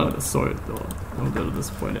 I wanted the sword though. I'm a little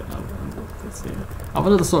disappointed. I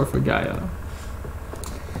wanted the sword for Gaia.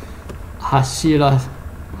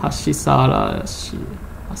 Hashisarashi.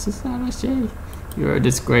 You're a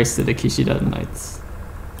disgrace to the Kishida Knights.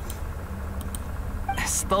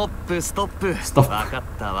 Stop.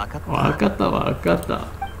 わかった。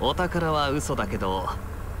お宝は嘘だけど、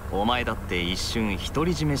お前だって一瞬独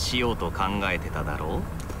り占めしようと考えてただろ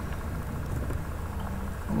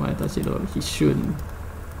う。お前たちの一瞬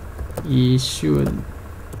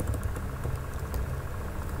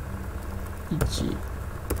1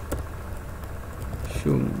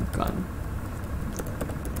瞬間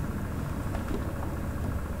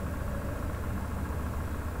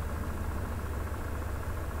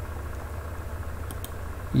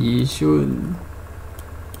一瞬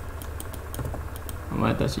お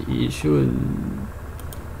前たち一瞬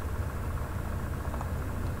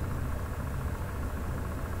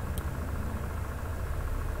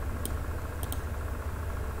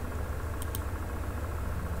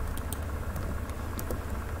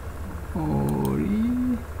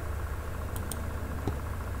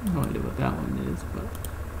No idea what that one is, but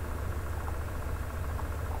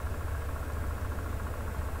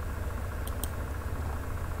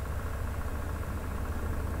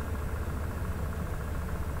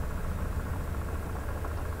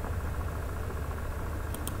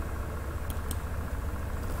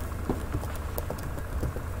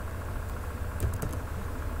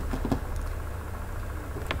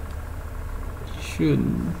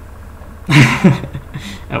shouldn't.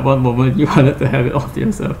 At one moment you wanted to have it all to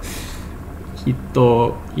yourself. 一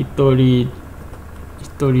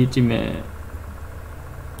人一名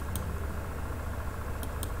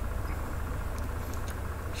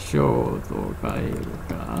衝動がいる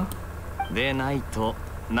かでないと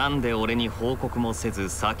なんで俺に報告もせず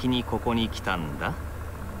先にここに来たんだ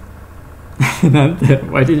なんで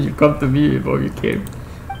Why did you come to me before you came?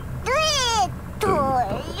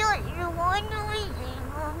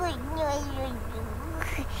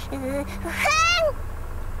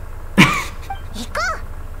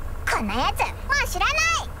 このやつもう知らない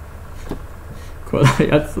この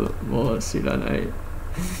やつもう知らない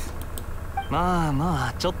まあま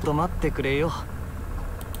あちょっと待ってくれよ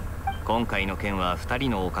今回の件は2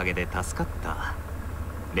人のおかげで助かった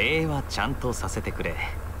礼はちゃんとさせてくれ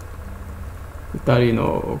2人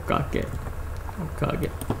のおかげ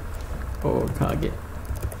2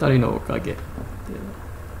人のおかげ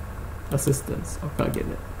アシスタンスおかげで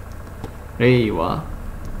礼は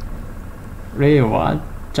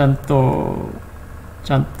ちゃんと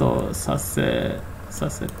させて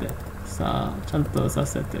さちゃんとさ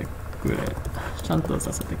せてくれちゃんと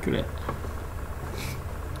させてくれ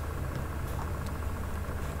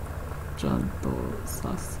ちゃんと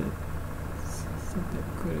させて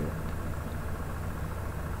くれ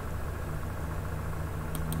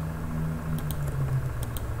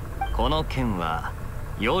この剣は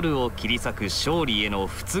夜を切り裂く勝利への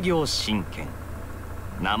仏行神剣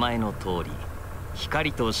名前の通り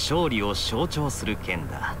光と勝利を象徴する剣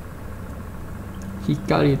だ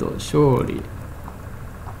光と勝利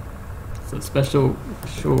So special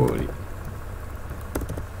勝利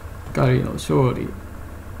光の勝利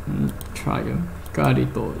Triumph 光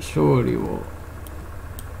と勝利を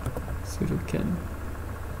する剣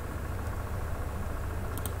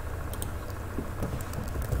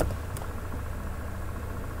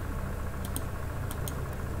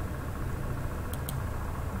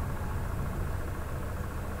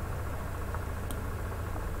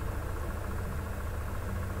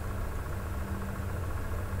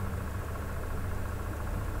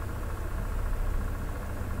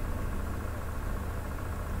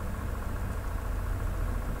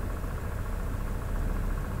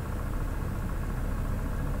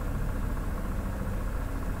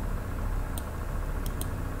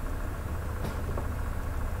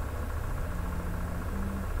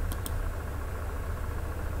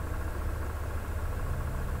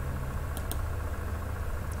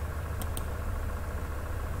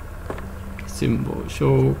シンボル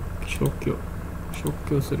消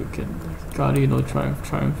去する剣光の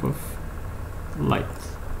triumph of light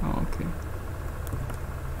okay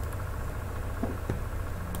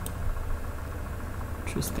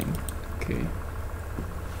interesting okay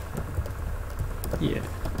yeah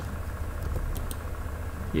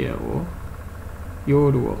を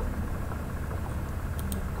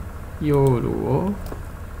夜を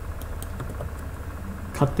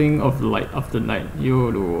cutting of light of the night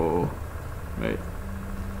夜をRight.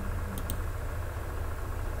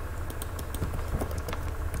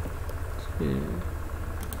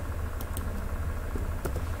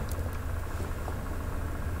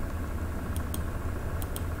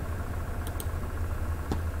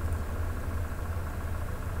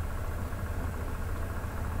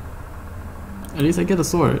 At least I get a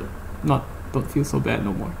sword. Don't feel so bad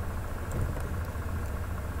no more.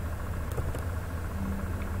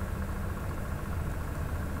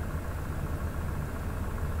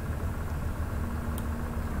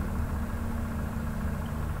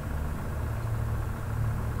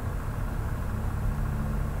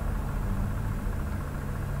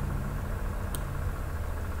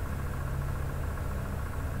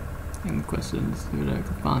 Any questions? Maybe I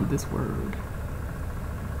could find this word.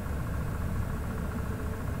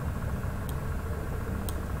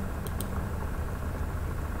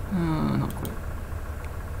 Not quite.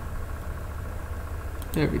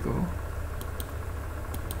 There we go.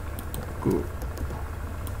 Good.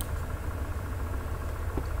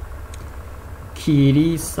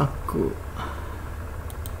 Kirisaku.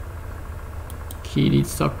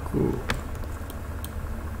 Kirisaku.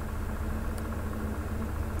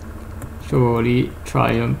 勝利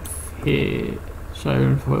triumph 兵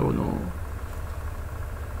triumph の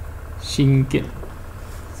真剣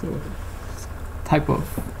so type of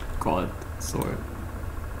god sword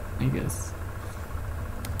I guess.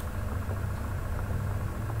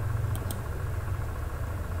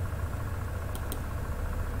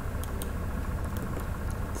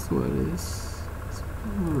 That's what it is. It's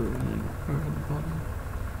right at the bottom.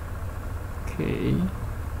 Okay.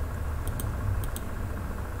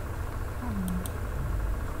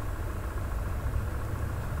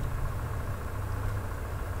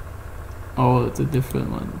 Oh, it's a different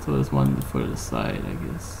one. So there's one for the side, I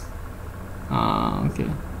guess. Ah, okay.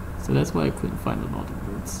 So that's why I couldn't find a lot of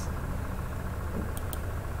words.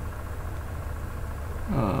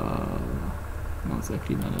 No, it's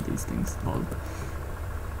actually none of these things. Lol.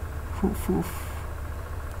 Foof, foof.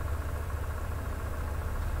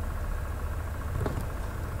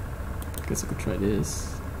 Guess I could try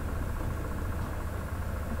this.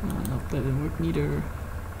 Nope, that didn't work neither.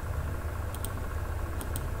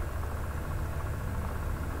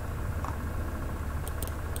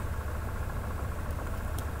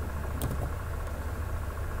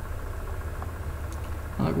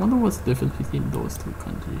 I wonder what's the difference between those two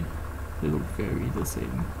kanji. They look very the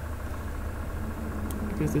same.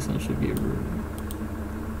 I guess this one should be a rune.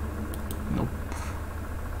 Nope.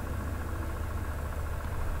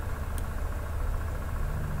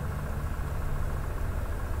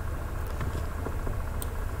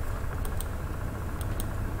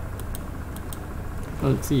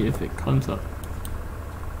 Let's see if it comes up.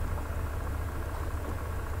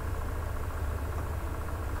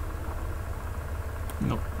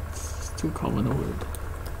 Nope, it's too common a word.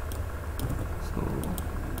 So,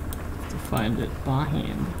 to find it by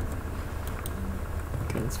hand.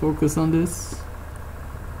 Okay, let's focus on this.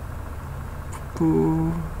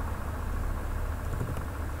 Poo.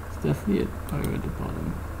 It's definitely it. Right at the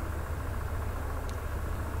bottom.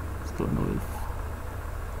 Just don't know if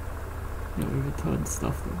we returned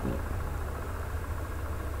stuff like that.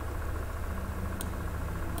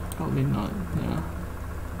 Probably not, yeah.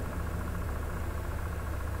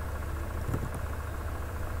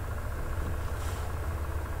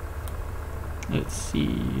 Let's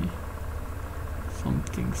see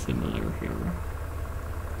something similar here.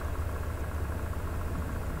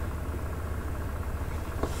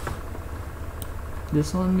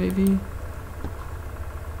 This one maybe?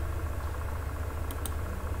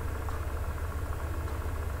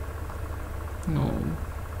 No.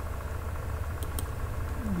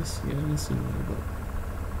 This yeah, is similar, but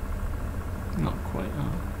not quite,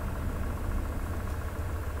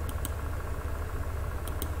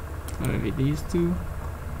 Or maybe these two?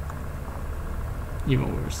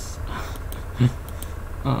 Even worse.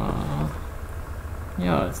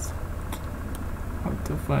 Yeah, it's hard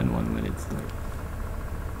to find one when it's like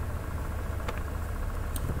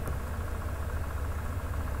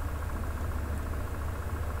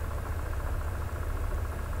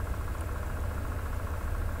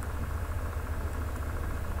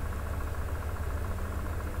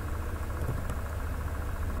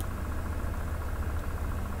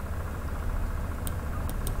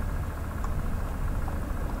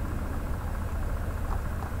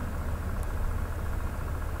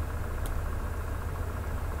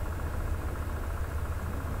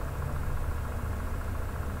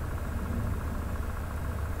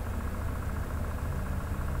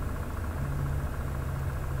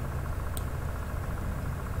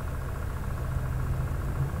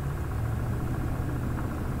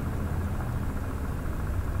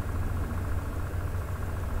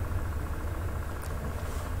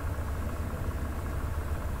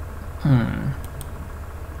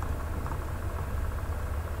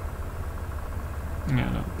yeah,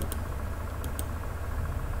 no.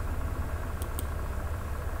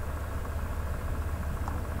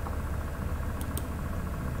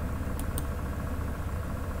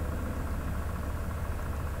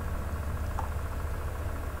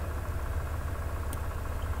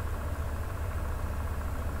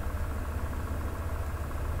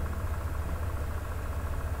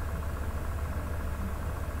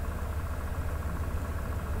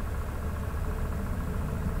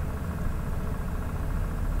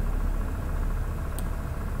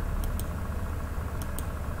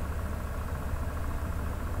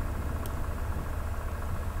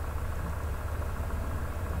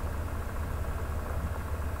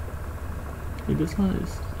 Okay, this one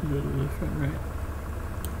is a little different, right?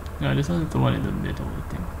 Yeah, this one is the one in the middle, I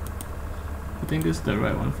think. I think this is the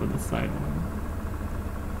right one for the side one.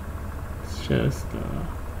 It's just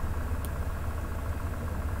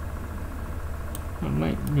I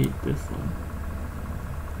might need this one.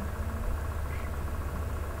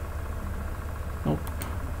 Nope.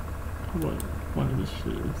 How about one of the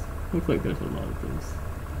shoes? Looks like there's a lot of those.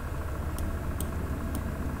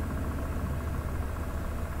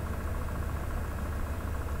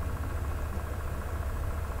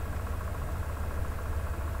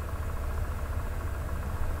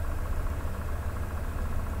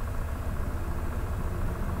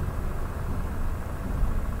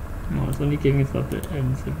 No, it's only giving stuff that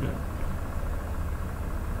ends with that.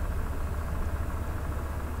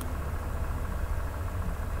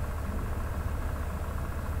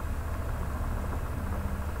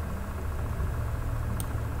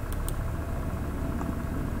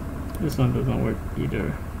 This one doesn't work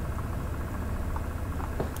either.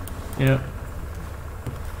 Yeah.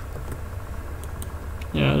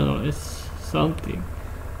 Yeah, I don't know, it's something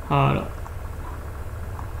harder.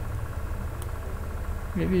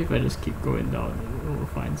 Maybe if I just keep going down, it will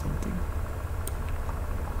find something.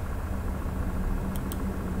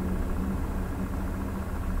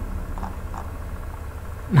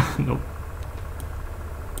 Nope.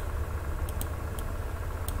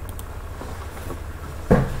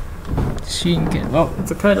 Shinken. Oh,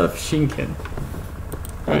 it's a kind of Shinken.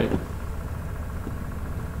 Right.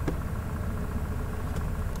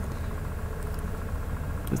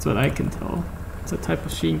 That's what I can tell. It's a type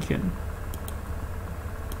of Shinken.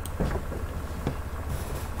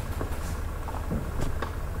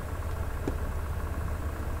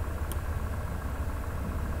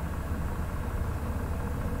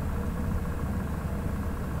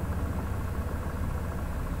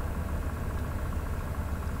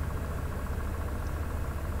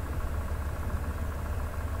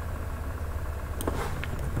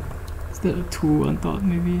 Is that a 2 on top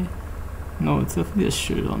maybe? No, it's definitely a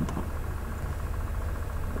shirt on top.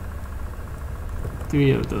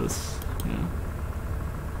 3 of those, yeah.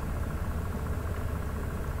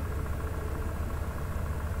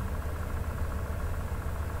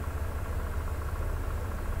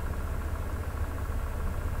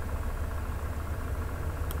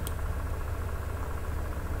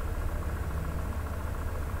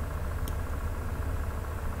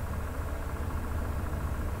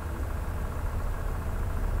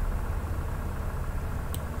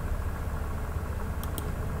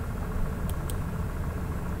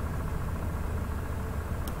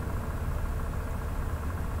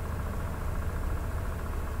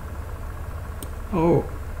 Oh,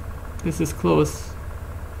 this is close.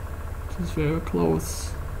 This is very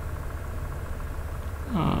close.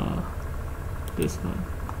 This one.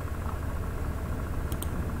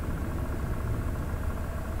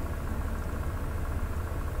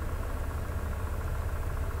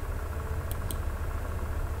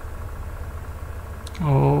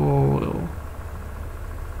 Oh.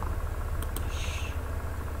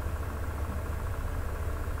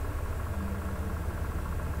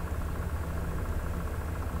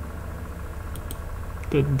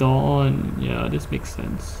 The dawn, yeah, this makes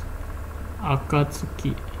sense.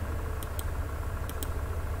 Akatsuki.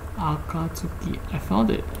 Akatsuki, I found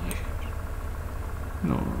it.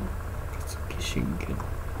 No, Akatsuki Shinken.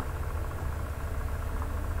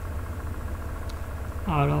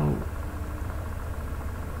 Arao.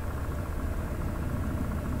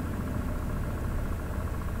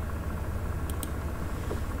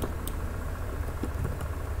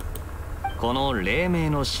この黎明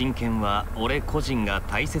の真剣は俺個人が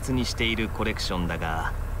大切にしているコレクションだ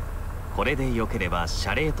が、これでよければ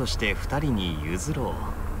謝礼として2人に譲ろ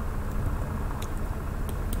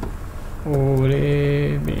う。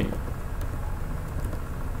黎明。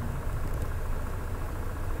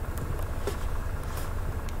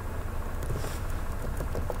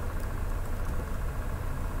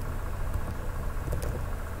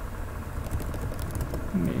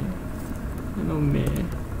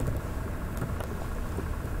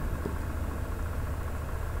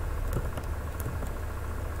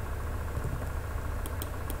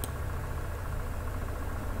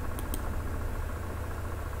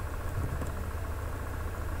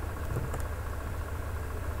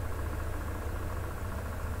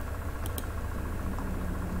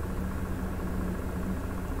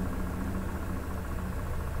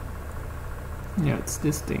Yeah, it's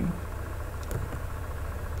this thing,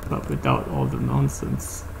 but without all the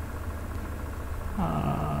nonsense.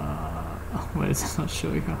 Why is it not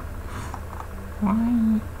showing up?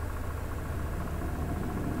 Why?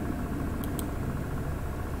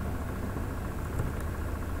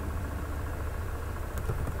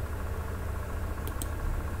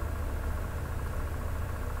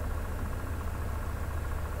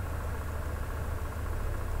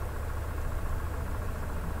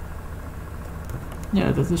 Yeah,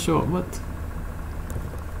 it doesn't show up what.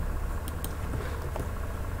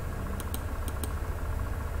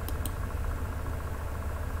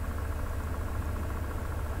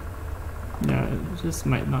 Yeah, it just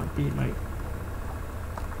might not be like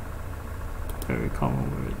very common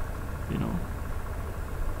word, you know.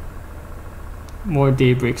 More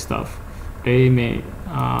daybreak stuff. Reimei,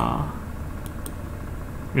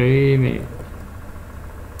 Reimei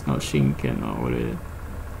no Shinken no ore.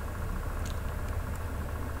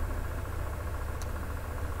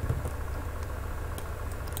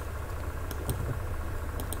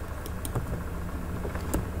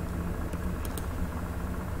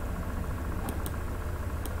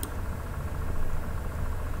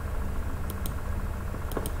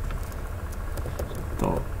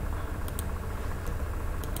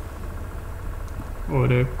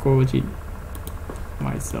 Koji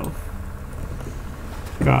myself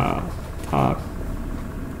ga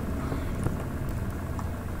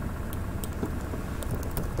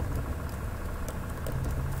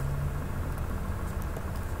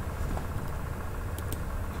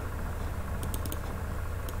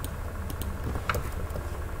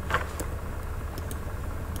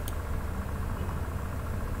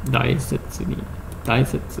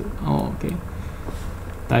Daisetsu. Oh, okay.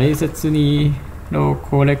 Daisetsu niの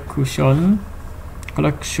コレクション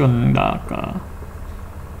だか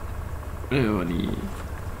これに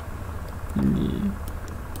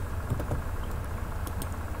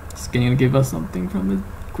Can you give us something from the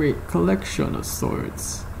great collection of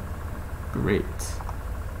swords? Great.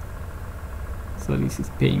 So at least he's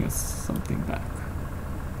paying us something back.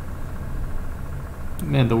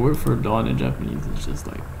 Man, the word for dawn in Japanese is just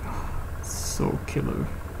like so killer.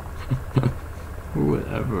 Who would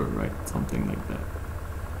ever write something like that?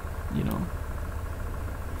 You know,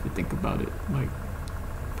 if you think about it, like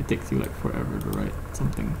it takes you like forever to write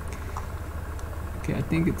something. Okay, I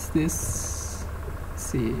think it's this. Let's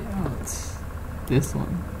see, oh, it's this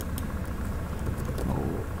one. Oh.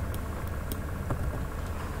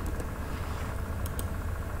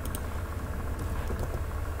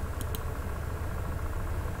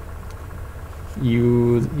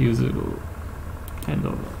 Yuzuru hand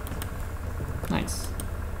over. Nice.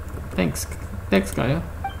 Thanks, Kaeya.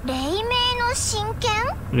 黎明の真剣？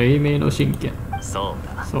黎明の真剣。そう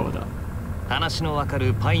だ。そうだ。話のわか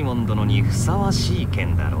るパイモン殿にふさわしい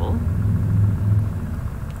剣だろう。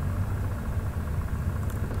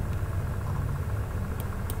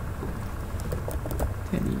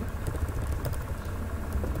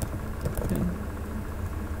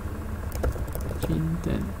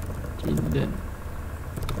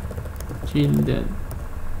神殿。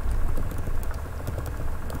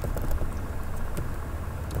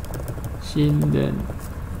神殿。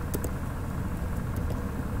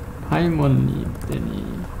パイモンに手に。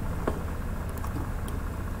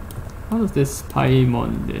How does this パイモ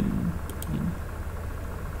ン殿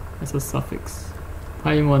That's a suffix.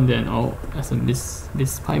 パイモン殿 Oh, that's a miss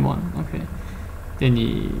パイモン Okay. 手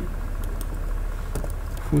に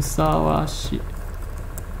ふさわしい。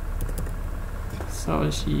ふさわ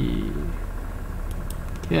しい。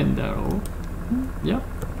剣だろう？いや。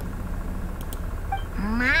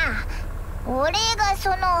まあ、俺が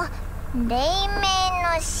その黎明の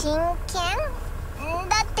真剣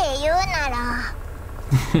だって言うなら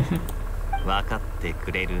分かって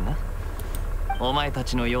くれるな。お前た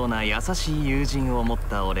ちのような優しい友人を持っ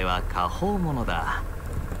た俺は果報者だ。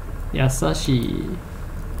優しい。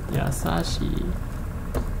優しい。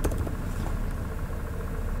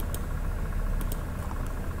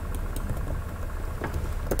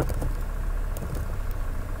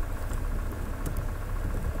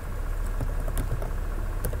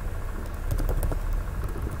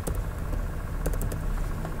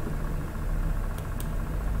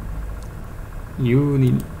有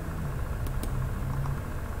人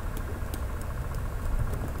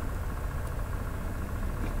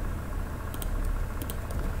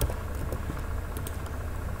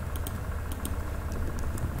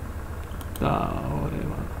だ俺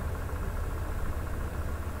は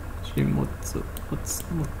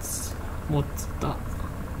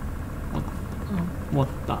持っ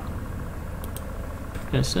た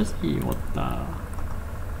優しい持った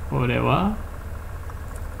俺は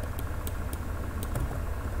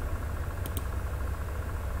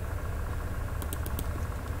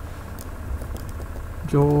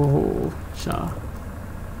情報者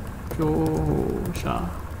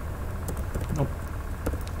の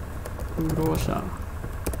不老者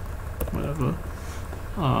whatever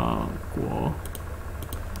こ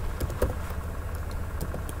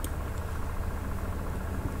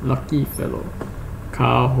うラッキーフェロー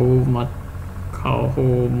果報者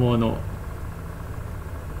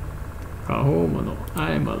過保物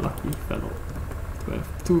I'm a lucky fellow with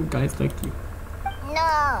two guys like you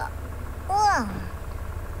なあ、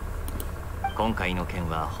今回の件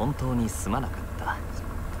は本当にすまなかっ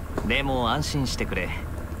た。でも安心してくれ。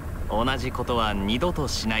同じことは二度と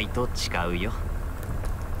しないと誓うよ。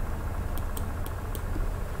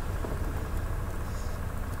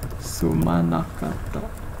すまなかった。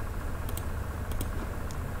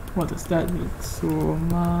What does that mean? す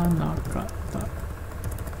まなかった。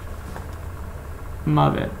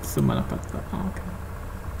My bad. すまなかった。Oh, okay.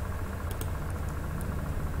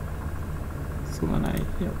 すまない。い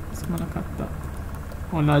や、すまなかった。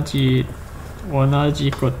同じ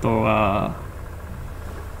ことは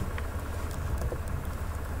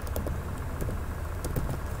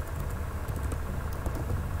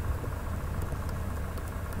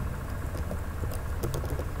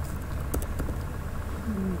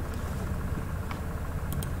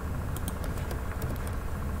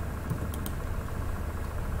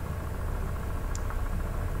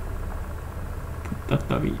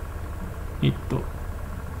再びと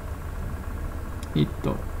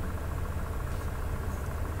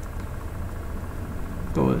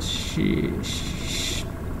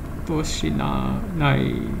しない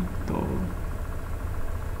と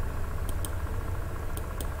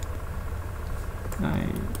ない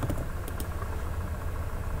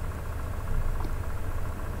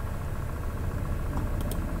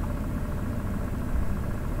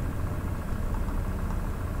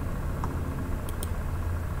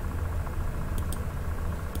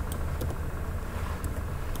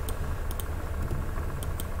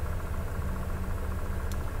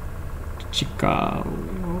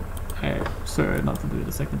Sir, not to do it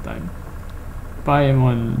the second time. パイ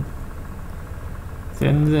モン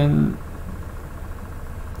全然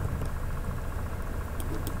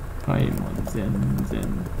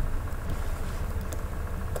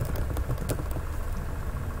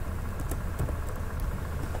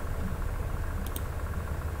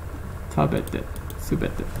食べてすべ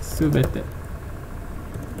て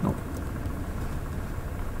の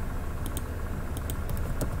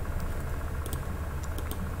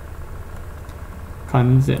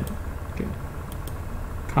完全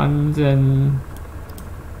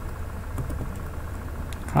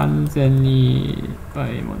にパ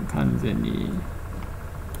イモン完全に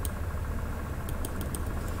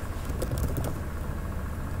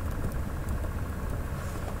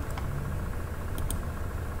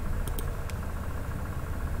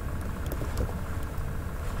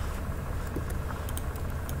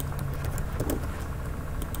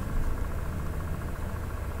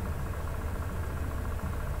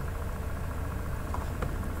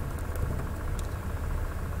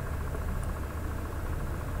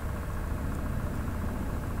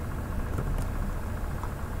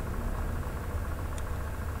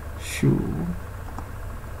州の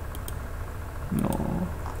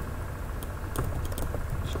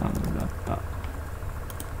シャンだった。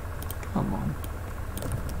Come on.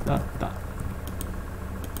 だった。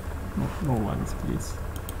No ones, please.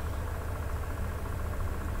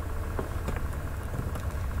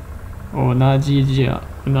 同じじゃ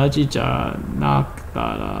な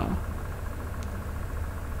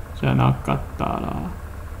かったら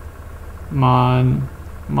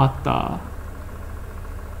また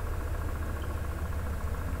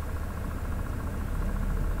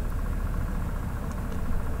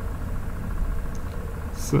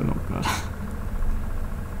するのか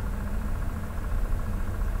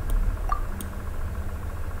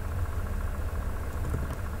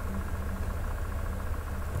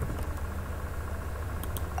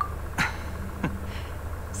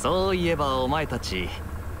そういえばお前たち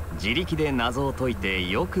自力で謎を解いて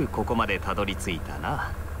よくここまでたどり着いた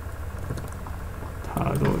な。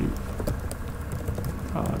たどり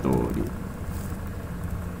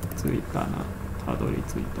着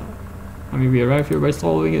いた。I mean, we arrived here by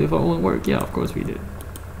solving it with our own work. Yeah, of course we did.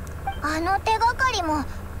 あの手がかりも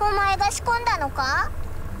お前が仕込んだのか？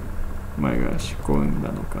お前が仕込ん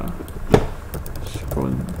だのか？仕込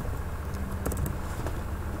ん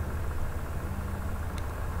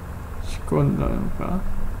だのか？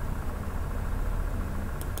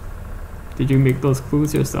 Did you make those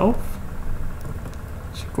clues yourself?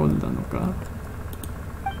 仕込んだのか？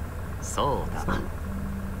そうだ。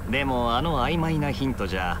でもあの曖昧なヒント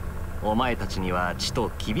じゃお前たちにはちと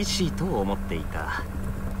厳しいと思っていた。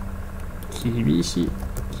厳し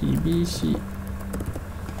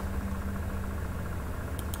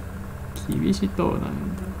いとなんだ。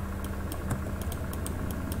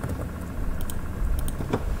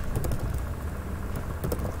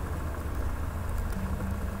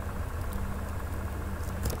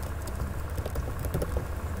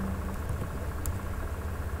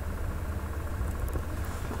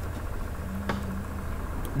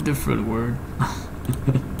different word.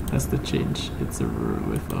 That's the change. It's a word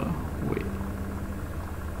with a wait.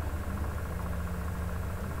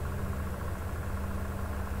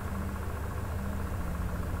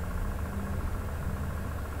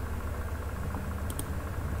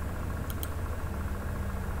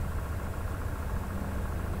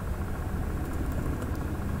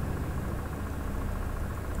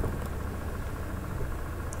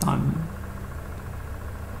 Done.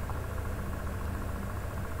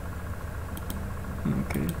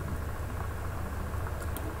 Okay.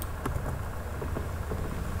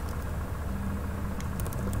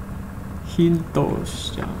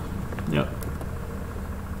 Hintosha. Yep.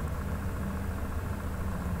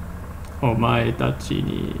 お前たち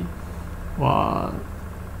には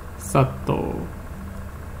さっと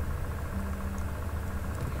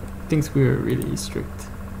thinks we are really strict.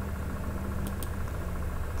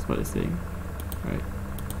 That's what it's saying, right?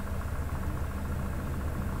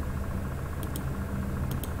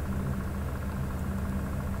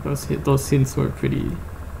 Those hints were pretty,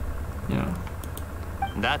 yeah.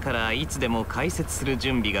 だからいつでも解説する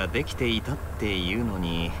準備ができていたっていうの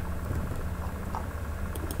に。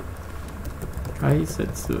解説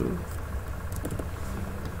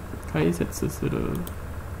する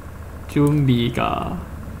準備が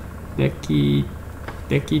でき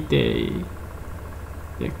て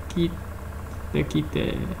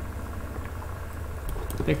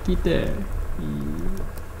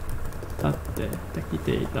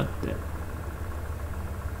いたって。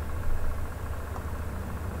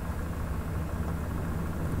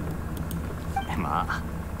まあ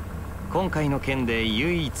今回の件で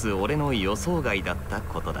唯一俺の予想外だった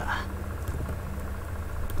ことだ。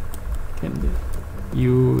件で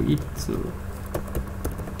唯一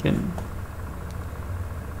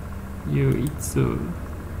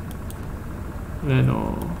俺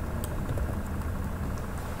の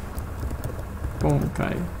今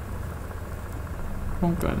回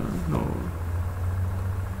の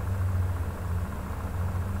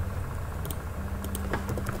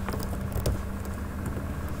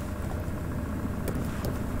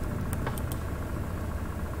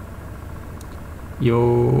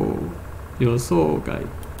予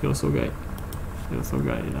想外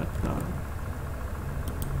だった。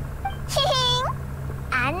ひひん、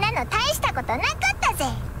あんなの大したことなかったぜ。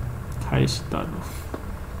大したの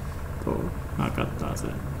となかったぜ。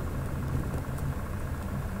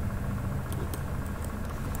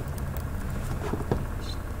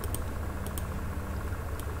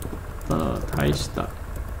大した。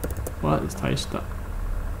What is 大した？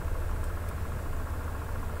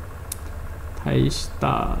大し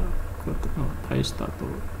たことの大したと。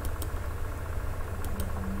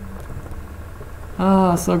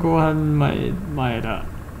朝ごはん前だ。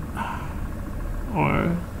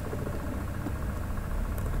or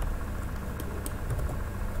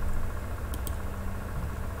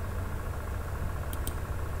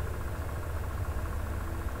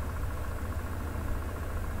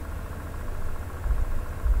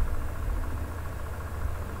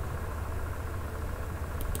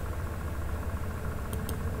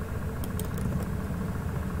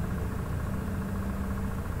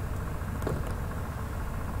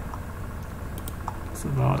It's a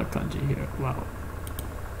lot of kanji here. Wow.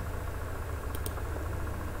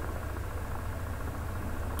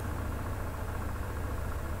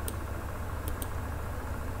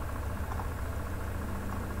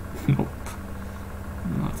 Nope.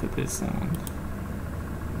 Not this one.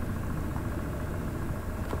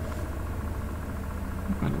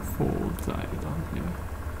 What kind of folds I on here?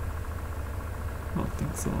 I don't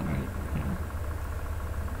think so, right? Yeah.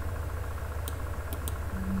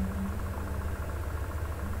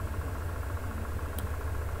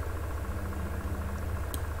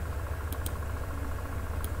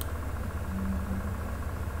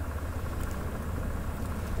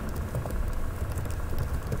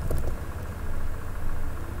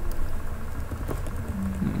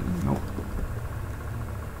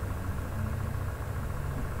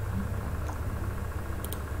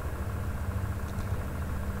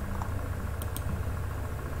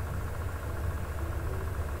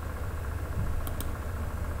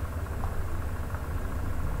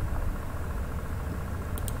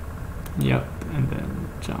 Yep, and then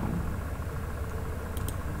jump.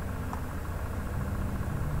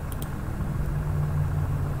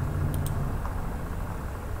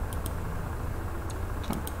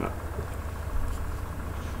 Jump back.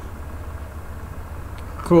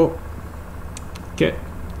 Cool. Get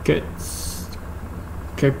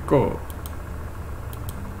Kekko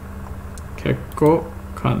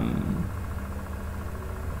kan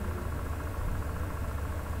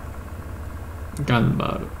頑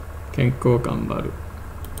張る。健康頑張る。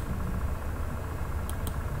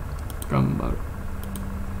頑張る。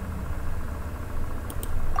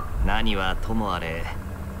何はともあれ、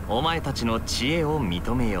お前たちの知恵を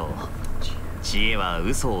認めよう。知恵は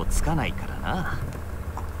嘘をつかないからな。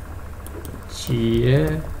知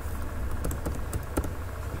恵、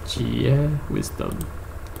wisdom。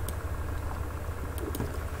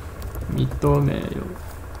認めよ、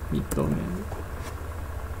認めよ。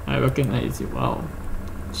I recognize you. Wow.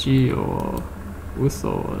 知恵を嘘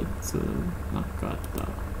をつなかった。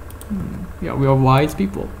Yeah, we are wise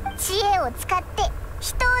people. 知恵を使って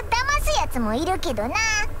人を騙すやつもいるけどな。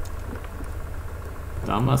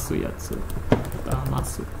騙すやつ。騙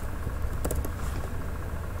す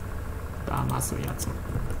やつ。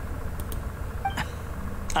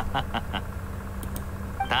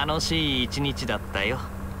楽しい一日だったよ。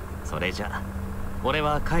それじゃ俺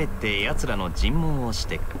は帰って奴らの尋問をし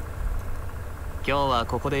てくる。今日は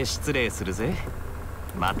ここで失礼するぜ。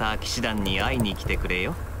また騎士団に会いに来てくれ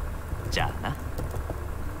よ。じゃあな。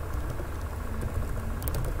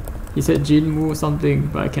He said Jinmu something,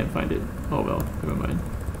 but I can't find it. Oh well, never mind.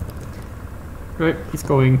 Right, he's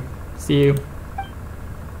going. See you.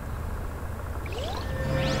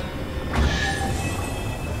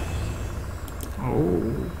 Oh.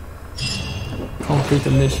 Complete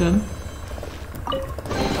the mission.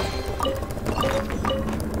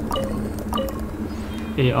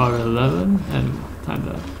 AR-11 and time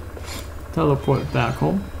to teleport back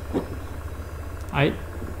home.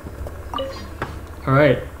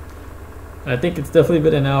 Alright. I think it's definitely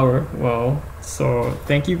been an hour. Well, so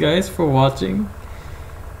thank you guys for watching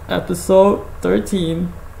episode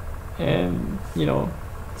 13, and you know,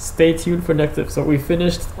 stay tuned for next episode. We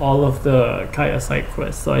finished all of the Kaeya side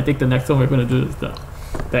quests, so I think the next one we're going to do is the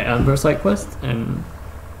Amber side quest, and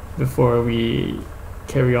before we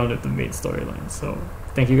carry on with the main storyline. So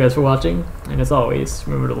thank you guys for watching, and as always,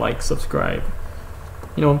 remember to like, subscribe,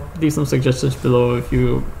 you know, leave some suggestions below if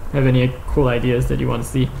you have any cool ideas that you want to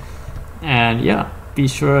see. And yeah, be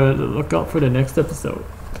sure to look out for the next episode.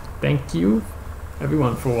 Thank you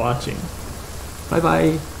everyone for watching. Bye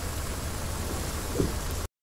bye.